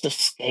it's just the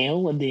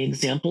scale of the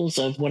examples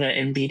of what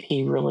an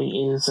MVP really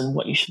is and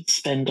what you should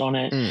spend on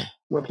it.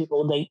 Where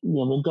people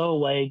will go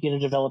away, get a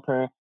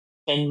developer,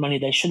 spend money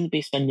they shouldn't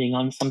be spending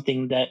on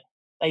something that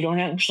they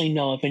don't actually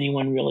know if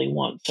anyone really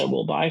wants or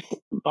will buy.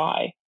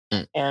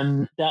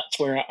 And that's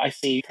where I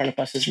see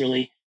Protobus is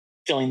really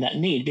filling that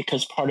need,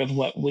 because part of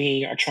what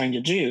we are trying to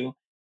do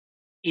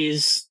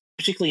is,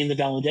 particularly in the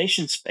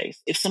validation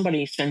space, if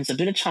somebody spends a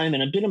bit of time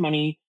and a bit of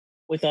money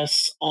with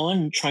us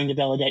on trying to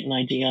validate an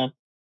idea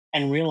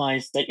and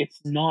realize that it's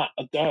not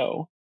a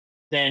go,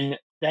 then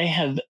they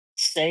have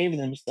saved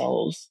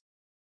themselves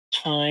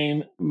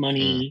time,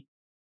 money,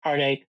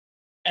 heartache.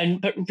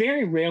 But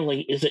very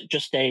rarely is it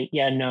just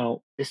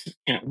no, this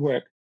can't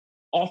work.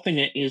 Often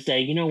it is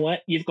you know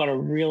what, you've got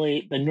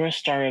the North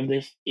Star of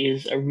this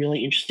is a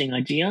really interesting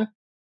idea,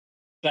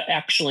 but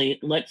actually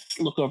let's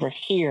look over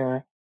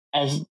here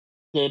as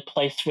the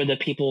place where the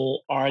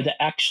people are that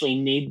actually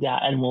need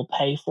that and will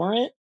pay for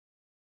it.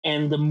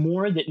 And the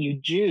more that you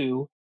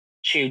do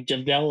to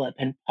develop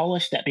and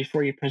polish that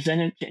before you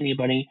present it to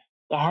anybody,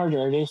 the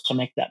harder it is to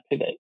make that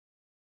pivot.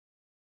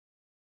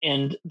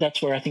 And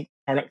that's where I think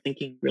product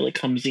thinking really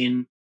comes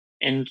in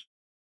and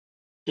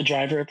the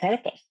driver of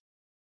Product Bus.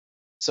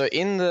 So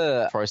in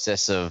the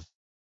process of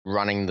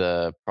running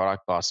the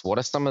product bus, what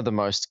are some of the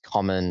most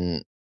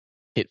common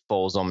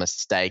pitfalls or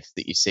mistakes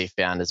that you see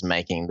founders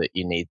making that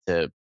you need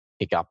to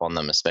pick up on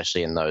them,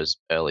 especially in those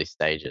early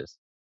stages?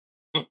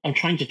 I'm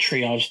trying to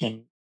triage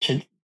them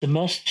to the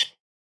most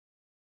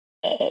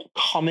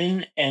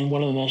common, and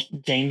one of the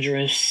most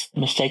dangerous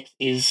mistakes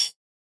is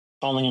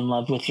falling in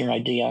love with your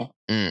idea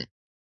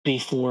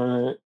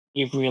before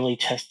you've really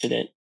tested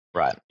it.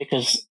 Right.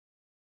 Because,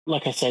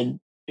 like I said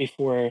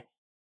before,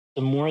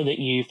 the more that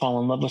you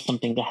fall in love with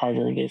something, the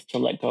harder it is to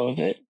let go of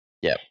it.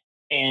 Yep.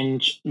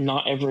 And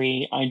not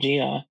every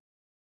idea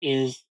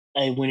is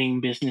a winning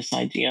business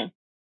idea.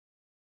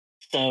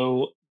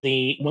 So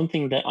the one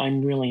thing that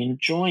I'm really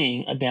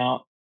enjoying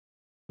about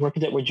work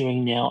that we're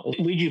doing now,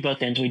 we do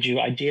both ends. We do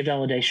idea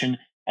validation,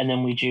 and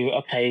then we do,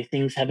 okay,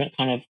 things haven't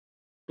kind of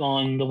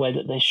gone the way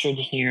that they should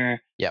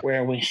here. Yep.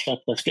 Where are we stuck?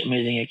 Let's get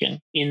moving again.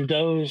 In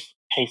those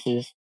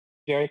cases,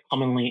 very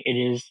commonly it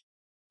is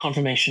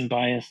confirmation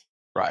bias.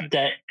 Right.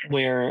 That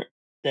where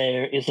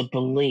there is a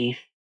belief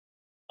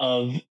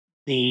of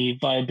the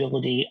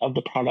viability of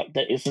the product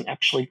that isn't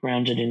actually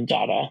grounded in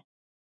data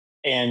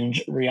and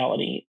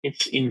reality.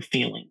 It's in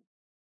feeling.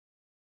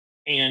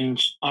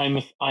 And I'm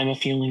a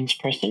feelings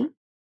person.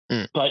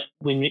 But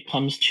when it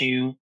comes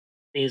to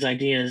these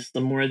ideas,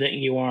 the more that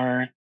you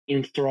are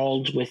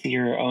enthralled with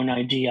your own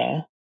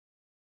idea,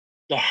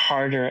 the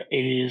harder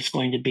it is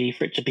going to be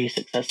for it to be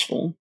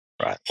successful.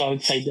 Right. So I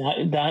would say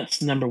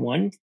that's number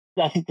one.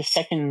 I think the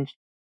second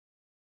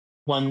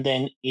one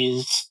then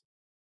is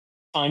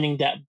finding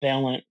that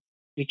balance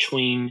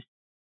between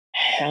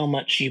how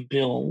much you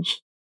build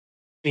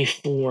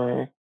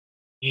before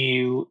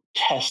you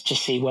test to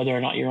see whether or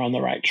not you're on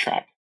the right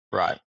track.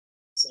 Right.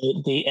 So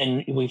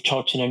and we've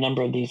talked in a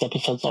number of these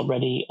episodes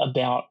already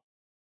about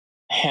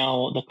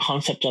how the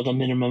concept of a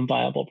minimum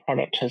viable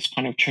product has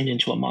kind of turned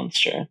into a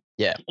monster.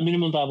 Yeah. A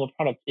minimum viable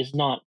product is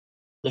not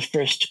the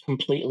first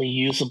completely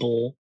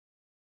usable,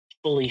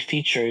 fully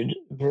featured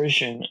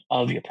version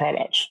of your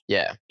product.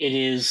 Yeah.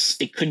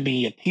 It could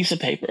be a piece of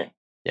paper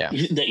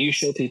that you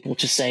show people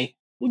to say,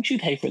 would you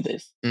pay for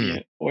this?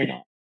 Or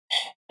not?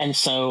 And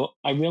so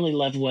I really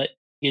love what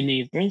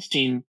Yaniv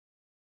Bernstein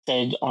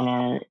said on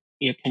our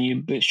Can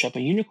You Bootstrap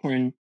a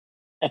Unicorn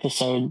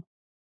episode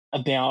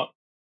about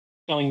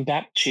going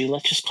back to,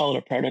 let's just call it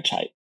a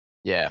prototype.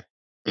 Yeah.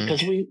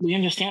 Because we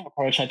understand a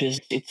prototype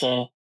it's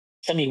a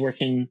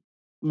semi-working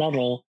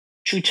model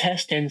to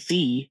test and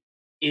see,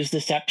 is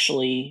this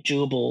actually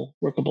doable,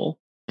 workable?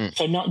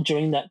 So not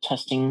doing that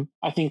testing,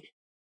 I think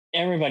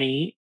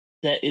everybody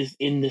that is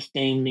in this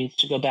game needs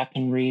to go back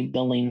and read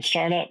The Lean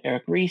Startup,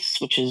 Eric Ries,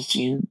 which is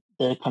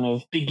the kind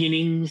of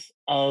beginnings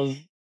of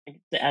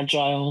the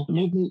agile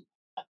movement.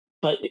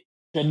 But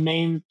the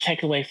main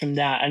takeaway from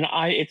that, and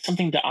it's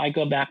something that I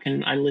go back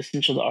and I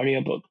listen to the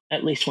audiobook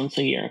at least once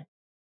a year.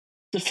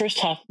 The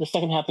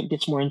second half, it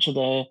gets more into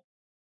the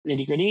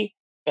nitty gritty,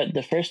 but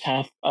the first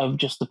half of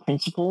just the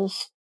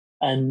principles.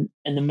 And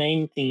the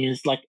main thing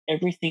is like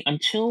everything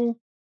until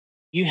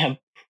you have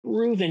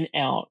proven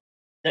out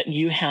that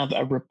you have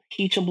a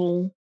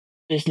repeatable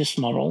business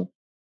model,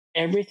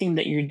 everything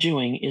that you're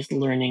doing is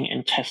learning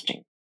and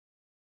testing.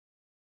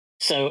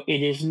 So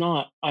it is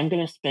not, I'm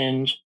going to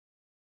spend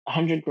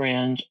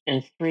 $100,000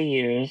 in 3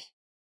 years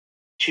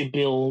to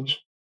build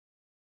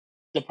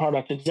the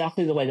product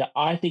exactly the way that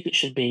I think it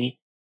should be,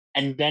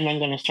 and then I'm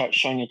going to start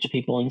showing it to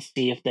people and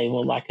see if they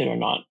will like it or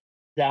not.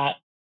 That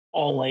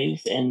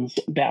always ends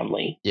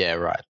badly. Yeah,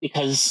 right.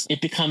 Because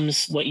it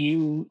becomes what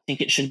you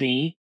think it should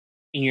be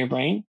in your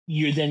brain.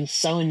 You're then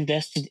so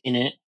invested in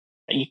it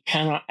that you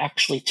cannot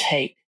actually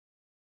take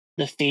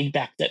the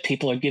feedback that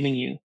people are giving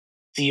you.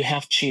 So you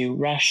have to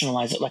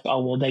rationalize it like,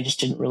 oh, well, they just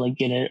didn't really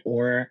get it,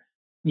 or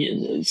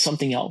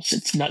something else.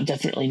 It's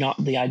definitely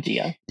not the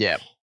idea. Yeah.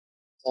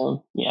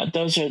 So yeah,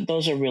 those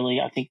are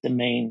really, I think, the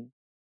main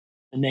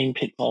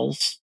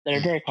pitfalls that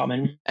are very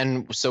common.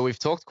 And so we've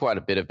talked quite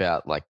a bit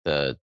about like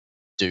the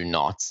do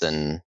nots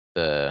and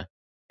the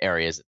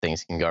areas that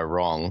things can go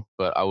wrong,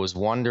 but I was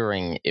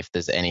wondering if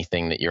there's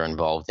anything that you're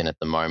involved in at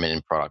the moment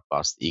in Product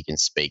Bus that you can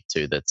speak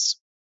to that's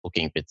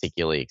looking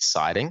particularly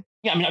exciting.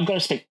 Yeah, I mean, I've got to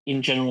speak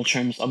in general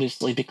terms,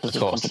 obviously, because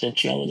of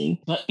confidentiality.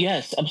 But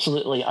yes,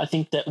 absolutely. I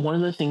think that one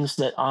of the things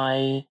that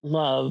I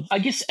love, I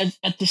guess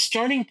at the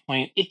starting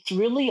point, it's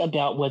really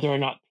about whether or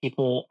not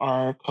people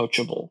are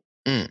coachable.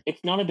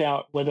 It's not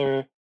about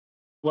whether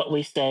what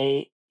we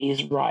say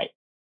is right.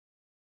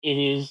 It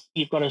is,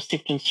 you've got to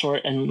sift and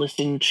sort and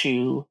listen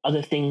to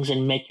other things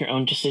and make your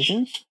own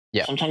decisions.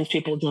 Yeah. Sometimes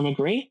people don't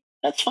agree.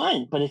 That's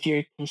fine. But if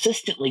you're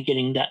consistently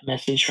getting that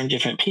message from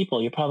different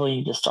people, you probably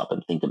need to stop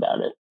and think about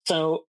it.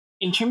 So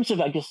in terms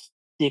of, I guess,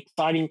 the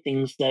exciting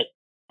things that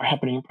are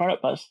happening in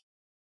Product Bus,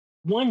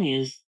 one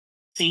is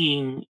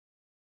seeing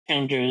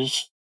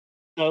founders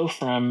go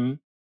from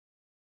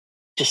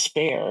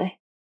despair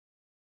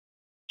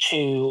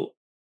to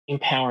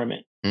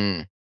empowerment.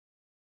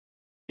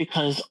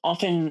 Because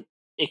often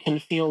it can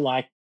feel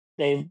like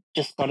they've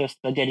just got a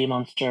spaghetti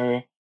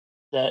monster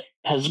that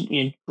has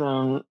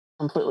grown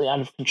completely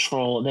out of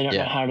control. They don't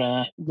know how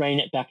to rein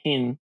it back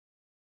in.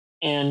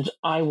 And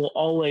I will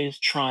always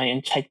try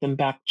and take them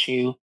back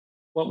to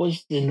what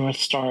was the North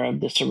Star of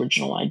this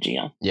original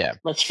idea. Yeah.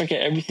 Let's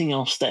forget everything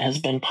else that has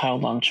been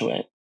piled onto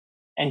it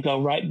and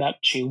go right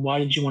back to, why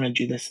did you want to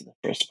do this in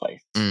the first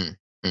place?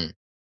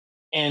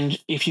 And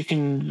if you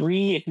can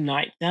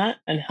reignite that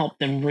and help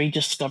them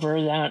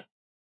rediscover that,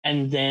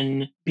 and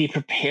then be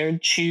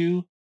prepared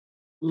to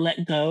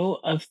let go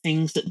of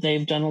things that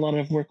they've done a lot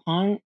of work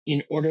on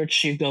in order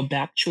to go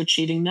back to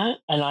achieving that.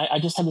 And I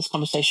just had this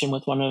conversation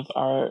with one of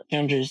our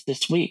founders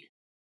this week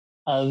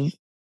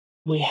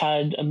we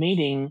had a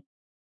meeting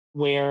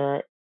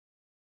where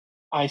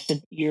I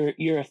said,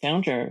 you're a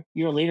founder,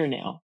 you're a leader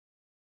now.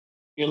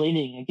 You're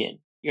leading again.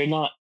 You're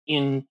not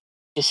in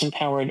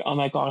disempowered, oh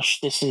my gosh,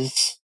 this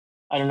is,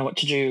 I don't know what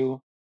to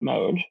do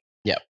mode.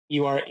 Yeah.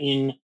 You are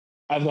in,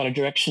 I've got a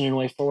direction and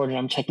way forward and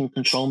I'm taking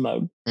control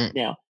mode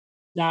now.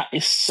 That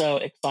is so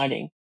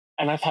exciting.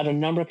 And I've had a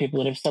number of people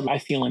that have said, I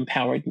feel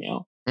empowered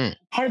now.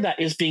 Part of that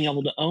is being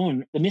able to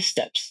own the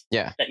missteps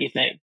that you've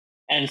made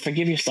and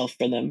forgive yourself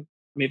for them,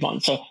 move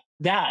on. So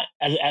that,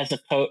 as a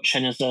coach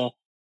and as a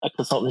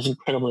consultant, is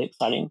incredibly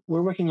exciting.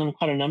 We're working on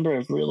quite a number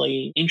of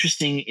really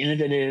interesting,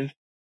 innovative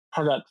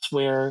products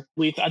where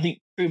we've, I think,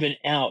 proven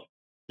out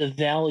the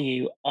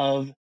value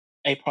of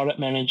a product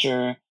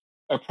manager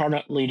or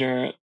product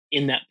leader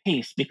in that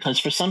piece. Because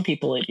for some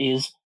people it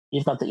is,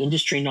 you've got the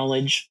industry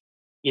knowledge,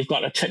 you've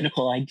got a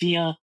technical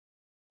idea,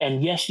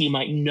 and yes, you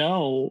might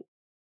know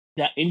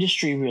that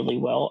industry really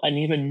well and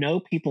even know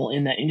people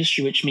in that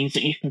industry, which means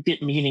that you can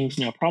get meetings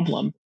no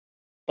problem,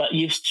 but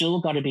you've still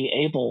got to be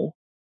able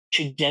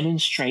to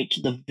demonstrate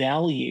the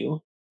value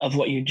of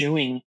what you're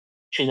doing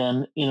to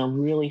them in a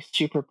really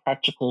super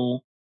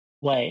practical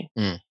way.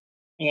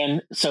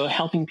 And so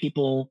helping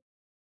people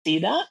see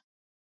that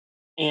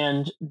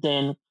and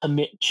then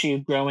commit to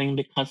growing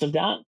because of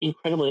that,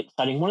 incredibly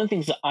exciting. One of the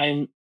things that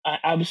I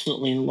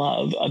absolutely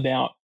love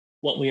about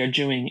what we are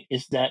doing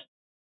is that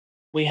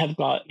we have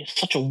got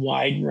such a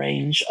wide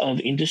range of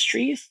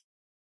industries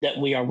that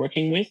we are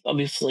working with.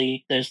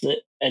 Obviously, there's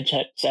the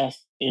edtech,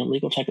 SaaS,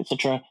 legal tech,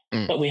 etc.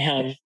 But we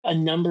have a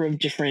number of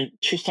different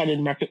two-sided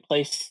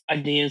marketplace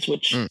ideas,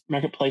 which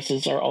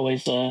marketplaces are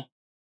always a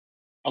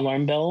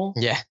alarm bell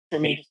for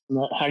me from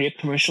a how do you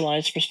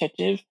commercialize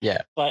perspective.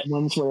 But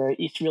ones where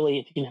it's really,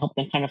 if you can help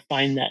them kind of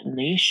find that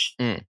niche,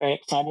 very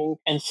exciting.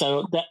 And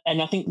so that,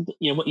 and I think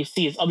what you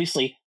see is,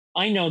 obviously,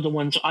 I know the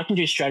ones I can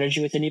do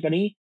strategy with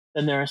anybody.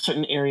 Then there are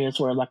certain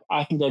areas where like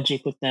I can go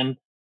deep with them,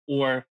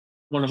 or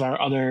one of our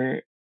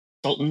other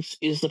consultants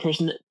is the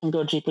person that can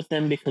go deep with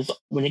them, because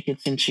when it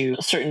gets into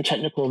certain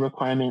technical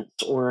requirements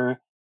or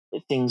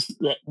things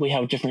that we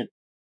have different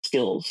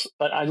skills.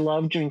 But I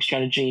love doing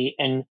strategy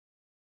and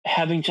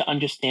having to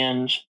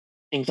understand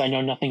things I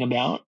know nothing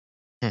about.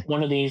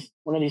 One of these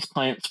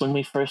clients, when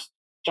we first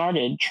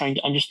started trying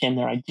to understand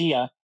their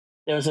idea,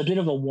 there was a bit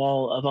of a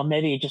wall of, oh,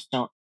 maybe you just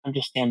don't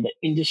understand the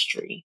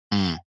industry.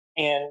 And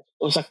it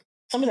was like,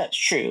 some of that's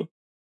true,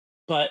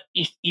 but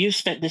if you've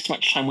spent this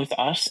much time with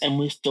us and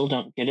we still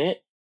don't get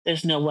it,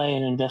 there's no way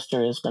an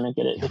investor is going to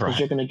get it, because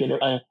you're going to get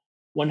a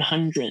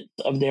 100th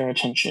of their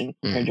attention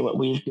compared to what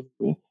we've given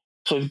you.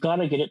 So we've got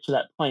to get it to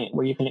that point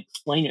where you can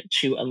explain it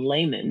to a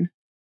layman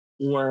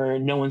or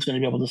no one's going to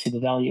be able to see the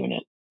value in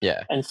it.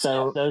 Yeah. And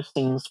so those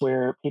things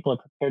where people are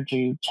prepared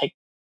to take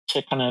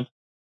to kind of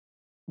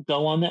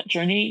go on that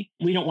journey,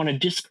 we don't want to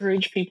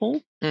discourage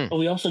people, but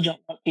we also don't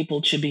want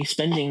people to be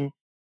spending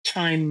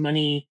time,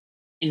 money,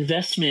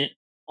 investment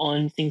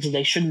on things that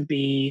they shouldn't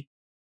be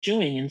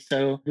doing. And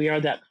so we are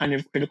that kind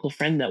of critical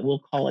friend that will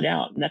call it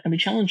out. And that can be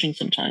challenging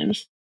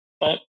sometimes,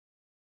 but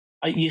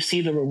you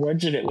see the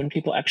rewards of it when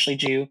people actually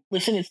do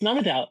listen. It's not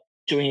about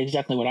doing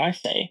exactly what I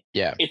say.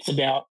 Yeah. It's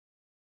about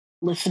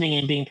listening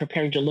and being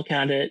prepared to look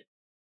at it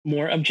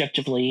more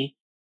objectively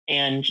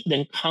and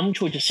then come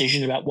to a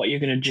decision about what you're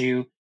going to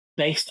do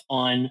based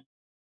on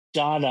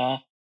data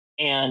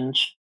and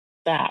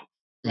facts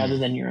rather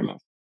than your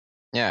emotions.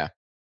 Yeah.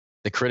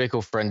 The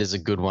critical friend is a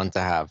good one to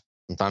have.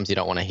 Sometimes you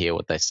don't want to hear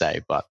what they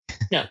say, but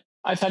yeah.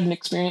 I've had an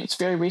experience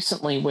very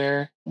recently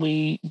where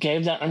we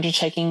gave that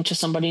undertaking to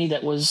somebody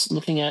that was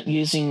looking at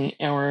using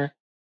our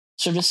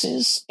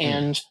services.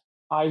 And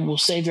I will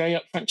say very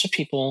upfront to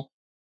people,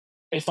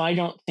 if I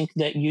don't think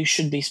that you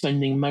should be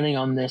spending money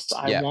on this,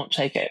 I won't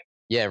take it.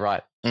 Yeah,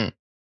 right. And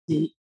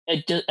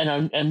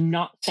I'm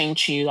not saying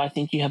to you, I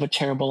think you have a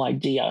terrible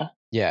idea.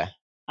 Yeah.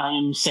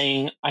 I'm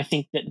saying, I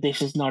think that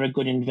this is not a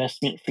good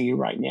investment for you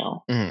right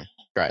now.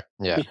 Right.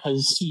 Yeah.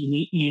 Because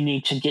you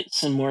need to get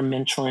some more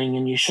mentoring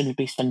and you shouldn't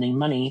be spending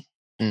money.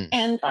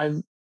 And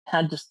I've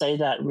had to say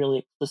that really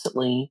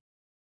explicitly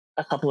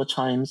a couple of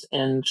times,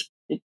 and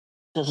it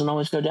doesn't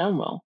always go down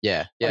well.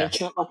 Yeah. Yeah.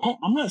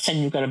 I'm not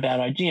saying you've got a bad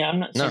idea. I'm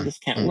not saying this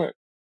can't work.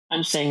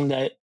 I'm saying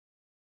that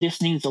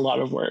this needs a lot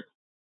of work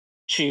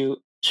to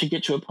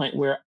get to a point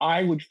where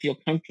I would feel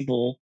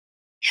comfortable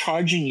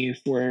charging you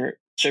for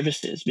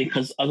services,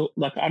 because I'm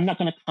not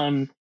going to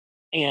come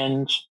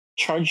and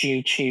charge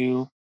you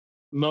to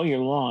mow your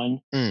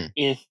lawn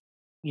if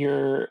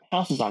your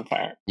house is on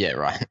fire. Yeah,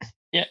 right.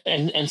 Yeah,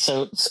 and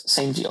so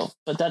same deal.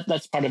 But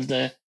that's part of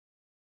the,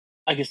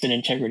 I guess, an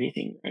integrity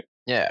thing, right?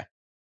 Yeah.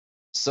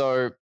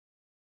 So,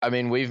 I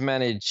mean, we've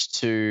managed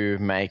to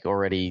make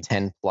already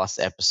 10 plus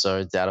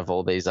episodes out of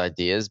all these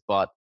ideas,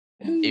 but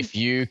if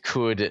you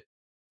could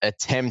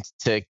attempt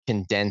to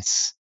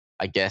condense,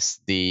 I guess,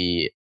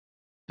 the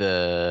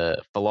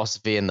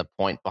philosophy and the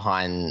point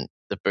behind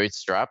the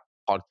Bootstrap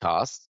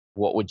podcast,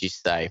 what would you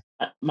say?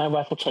 My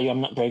wife will tell you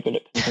I'm not very good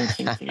at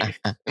convincing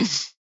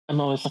things. I'm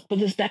always like, but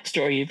this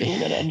backstory, you've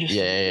got to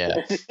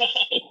understand.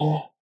 Yeah.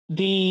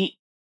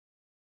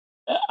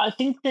 I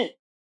think that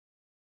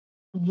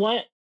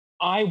what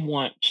I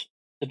want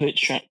the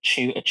Bootstrap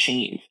to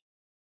achieve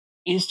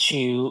is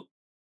to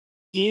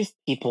give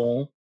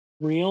people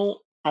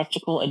real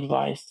practical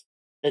advice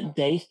that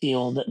they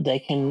feel that they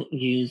can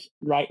use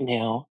right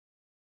now,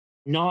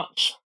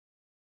 not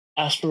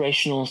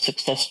aspirational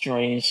success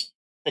stories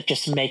that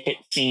just make it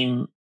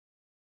seem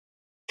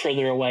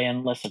further away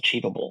and less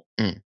achievable.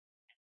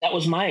 That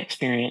was my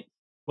experience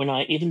when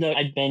even though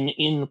I'd been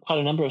in quite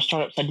a number of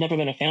startups, I'd never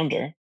been a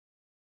founder.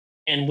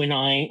 And when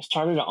I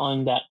started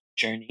on that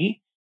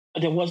journey,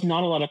 there was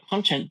not a lot of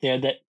content there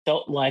that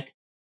felt like,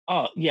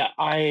 oh yeah,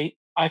 I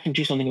can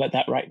do something about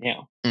that right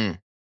now.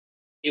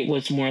 It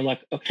was more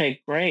like,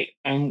 okay, great.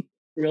 I'm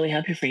really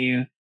happy for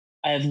you.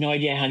 I have no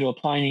idea how to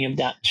apply any of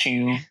that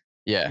to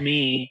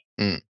me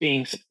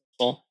being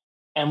successful.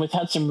 And we've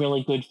had some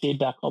really good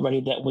feedback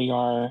already that we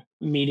are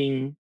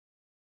meeting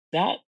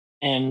that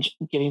and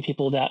giving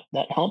people that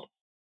help.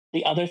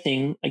 The other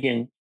thing,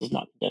 again, is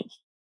not condensed.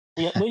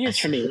 What it is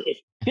for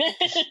me.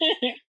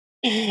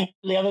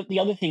 The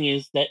other thing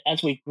is that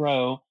as we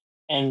grow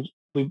and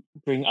we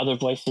bring other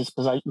voices,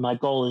 because my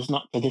goal is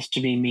not for this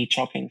to be me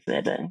talking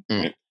forever.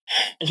 Right?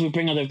 As we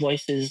bring other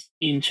voices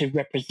in to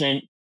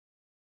represent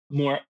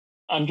more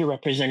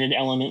underrepresented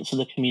elements of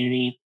the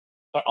community,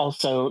 but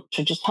also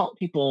to just help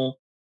people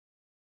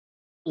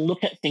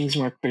look at things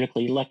more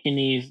critically. Like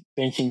Yaniv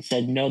Benson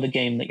said, know the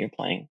game that you're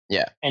playing.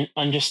 Yeah. And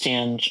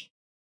understand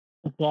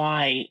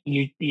why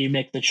you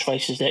make the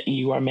choices that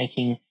you are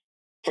making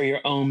for your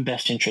own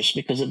best interest.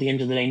 Because at the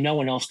end of the day, no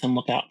one else can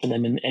look out for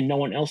them, and no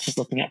one else is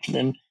looking out for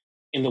them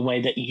in the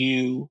way that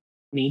you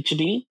need to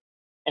be.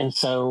 And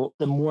so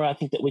the more I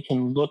think that we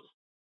can look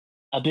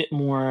a bit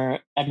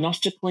more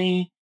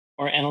agnostically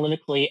or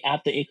analytically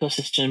at the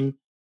ecosystem,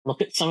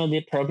 look at some of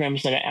the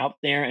programs that are out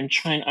there and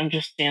try and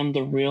understand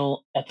the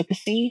real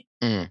efficacy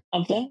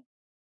of them.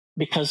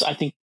 Because I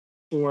think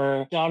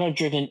for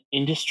data-driven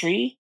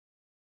industry,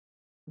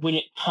 when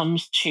it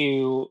comes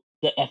to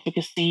the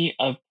efficacy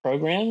of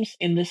programs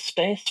in this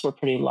space, we're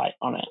pretty light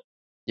on it.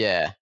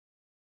 Yeah.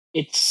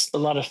 It's a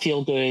lot of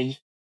feel good,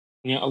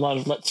 a lot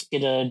of let's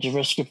get a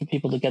diverse group of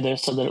people together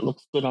so that it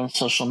looks good on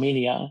social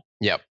media.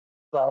 Yep.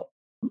 But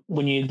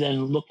when you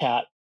then look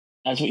at,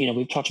 as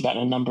we've talked about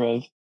in a number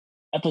of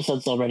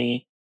episodes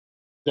already,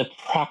 the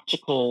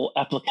practical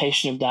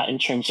application of that in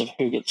terms of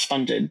who gets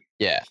funded,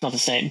 it's not the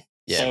same.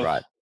 Yeah, so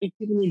right.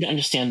 People need to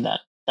understand that.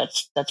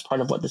 That's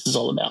part of what this is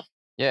all about.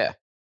 Yeah.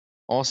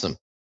 Awesome.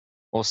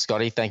 Well,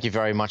 Scotty, thank you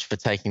very much for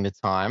taking the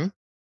time,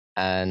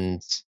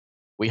 and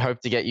we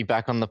hope to get you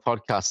back on the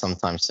podcast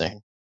sometime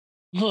soon.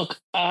 Look,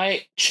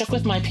 I check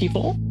with my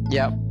people.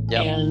 Yep.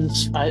 And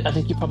I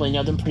think you probably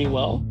know them pretty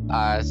well.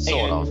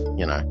 Sort of,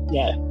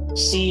 Yeah.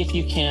 See if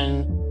you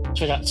can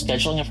sort out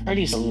scheduling. I've heard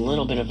he's a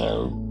little bit of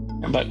a,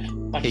 but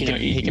like, he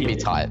can be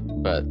tight,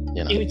 but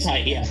He can be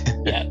tight, yeah,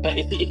 yeah. But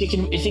if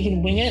he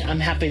can wing it, I'm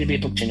happy to be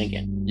booked in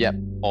again. Yep.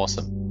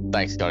 Awesome.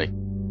 Thanks, Scotty.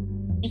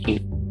 Thank you.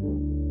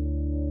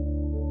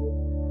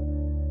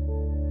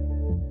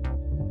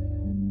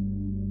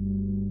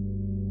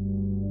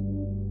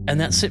 And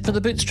that's it for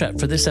the Bootstrap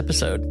for this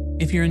episode.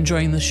 If you're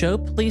enjoying the show,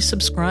 please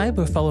subscribe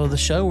or follow the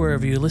show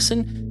wherever you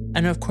listen.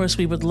 And of course,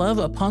 we would love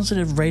a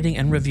positive rating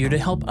and review to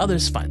help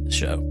others find the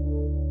show.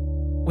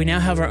 We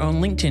now have our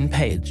own LinkedIn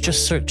page.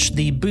 Just search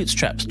the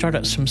Bootstrap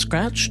Startups from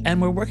Scratch,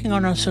 and we're working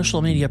on our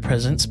social media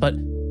presence, but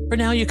for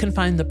now you can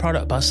find the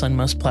Product Bus on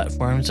most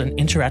platforms and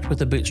interact with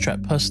the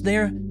Bootstrap post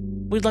there.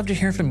 We'd love to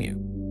hear from you.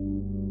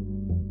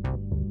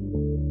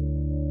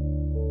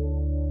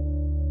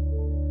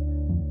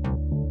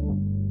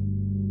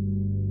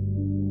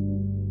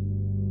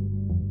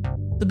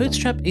 The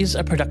Bootstrap is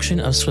a production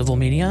of Swivel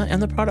Media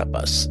and the Product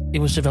Bus. It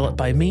was developed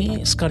by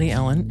me, Scotty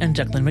Allen, and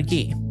Declan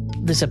McGee.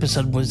 This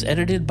episode was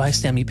edited by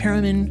Sammy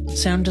Perriman,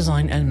 sound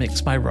design and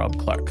mixed by Rob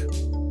Clark.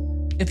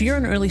 If you're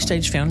an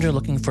early-stage founder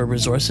looking for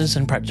resources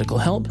and practical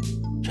help,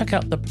 check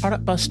out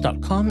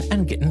theproductbus.com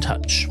and get in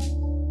touch.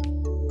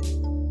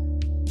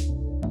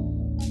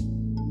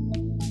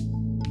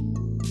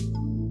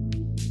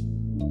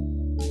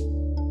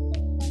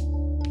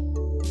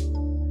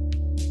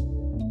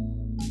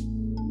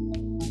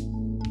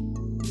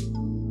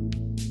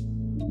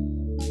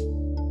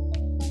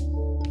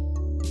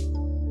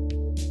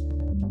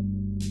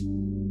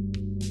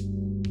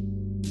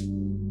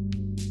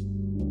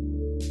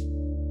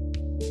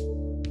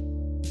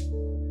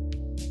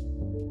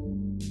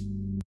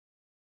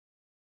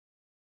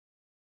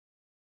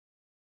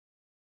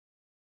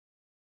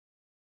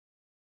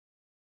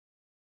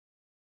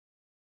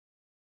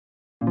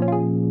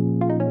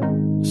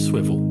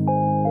 Swivel.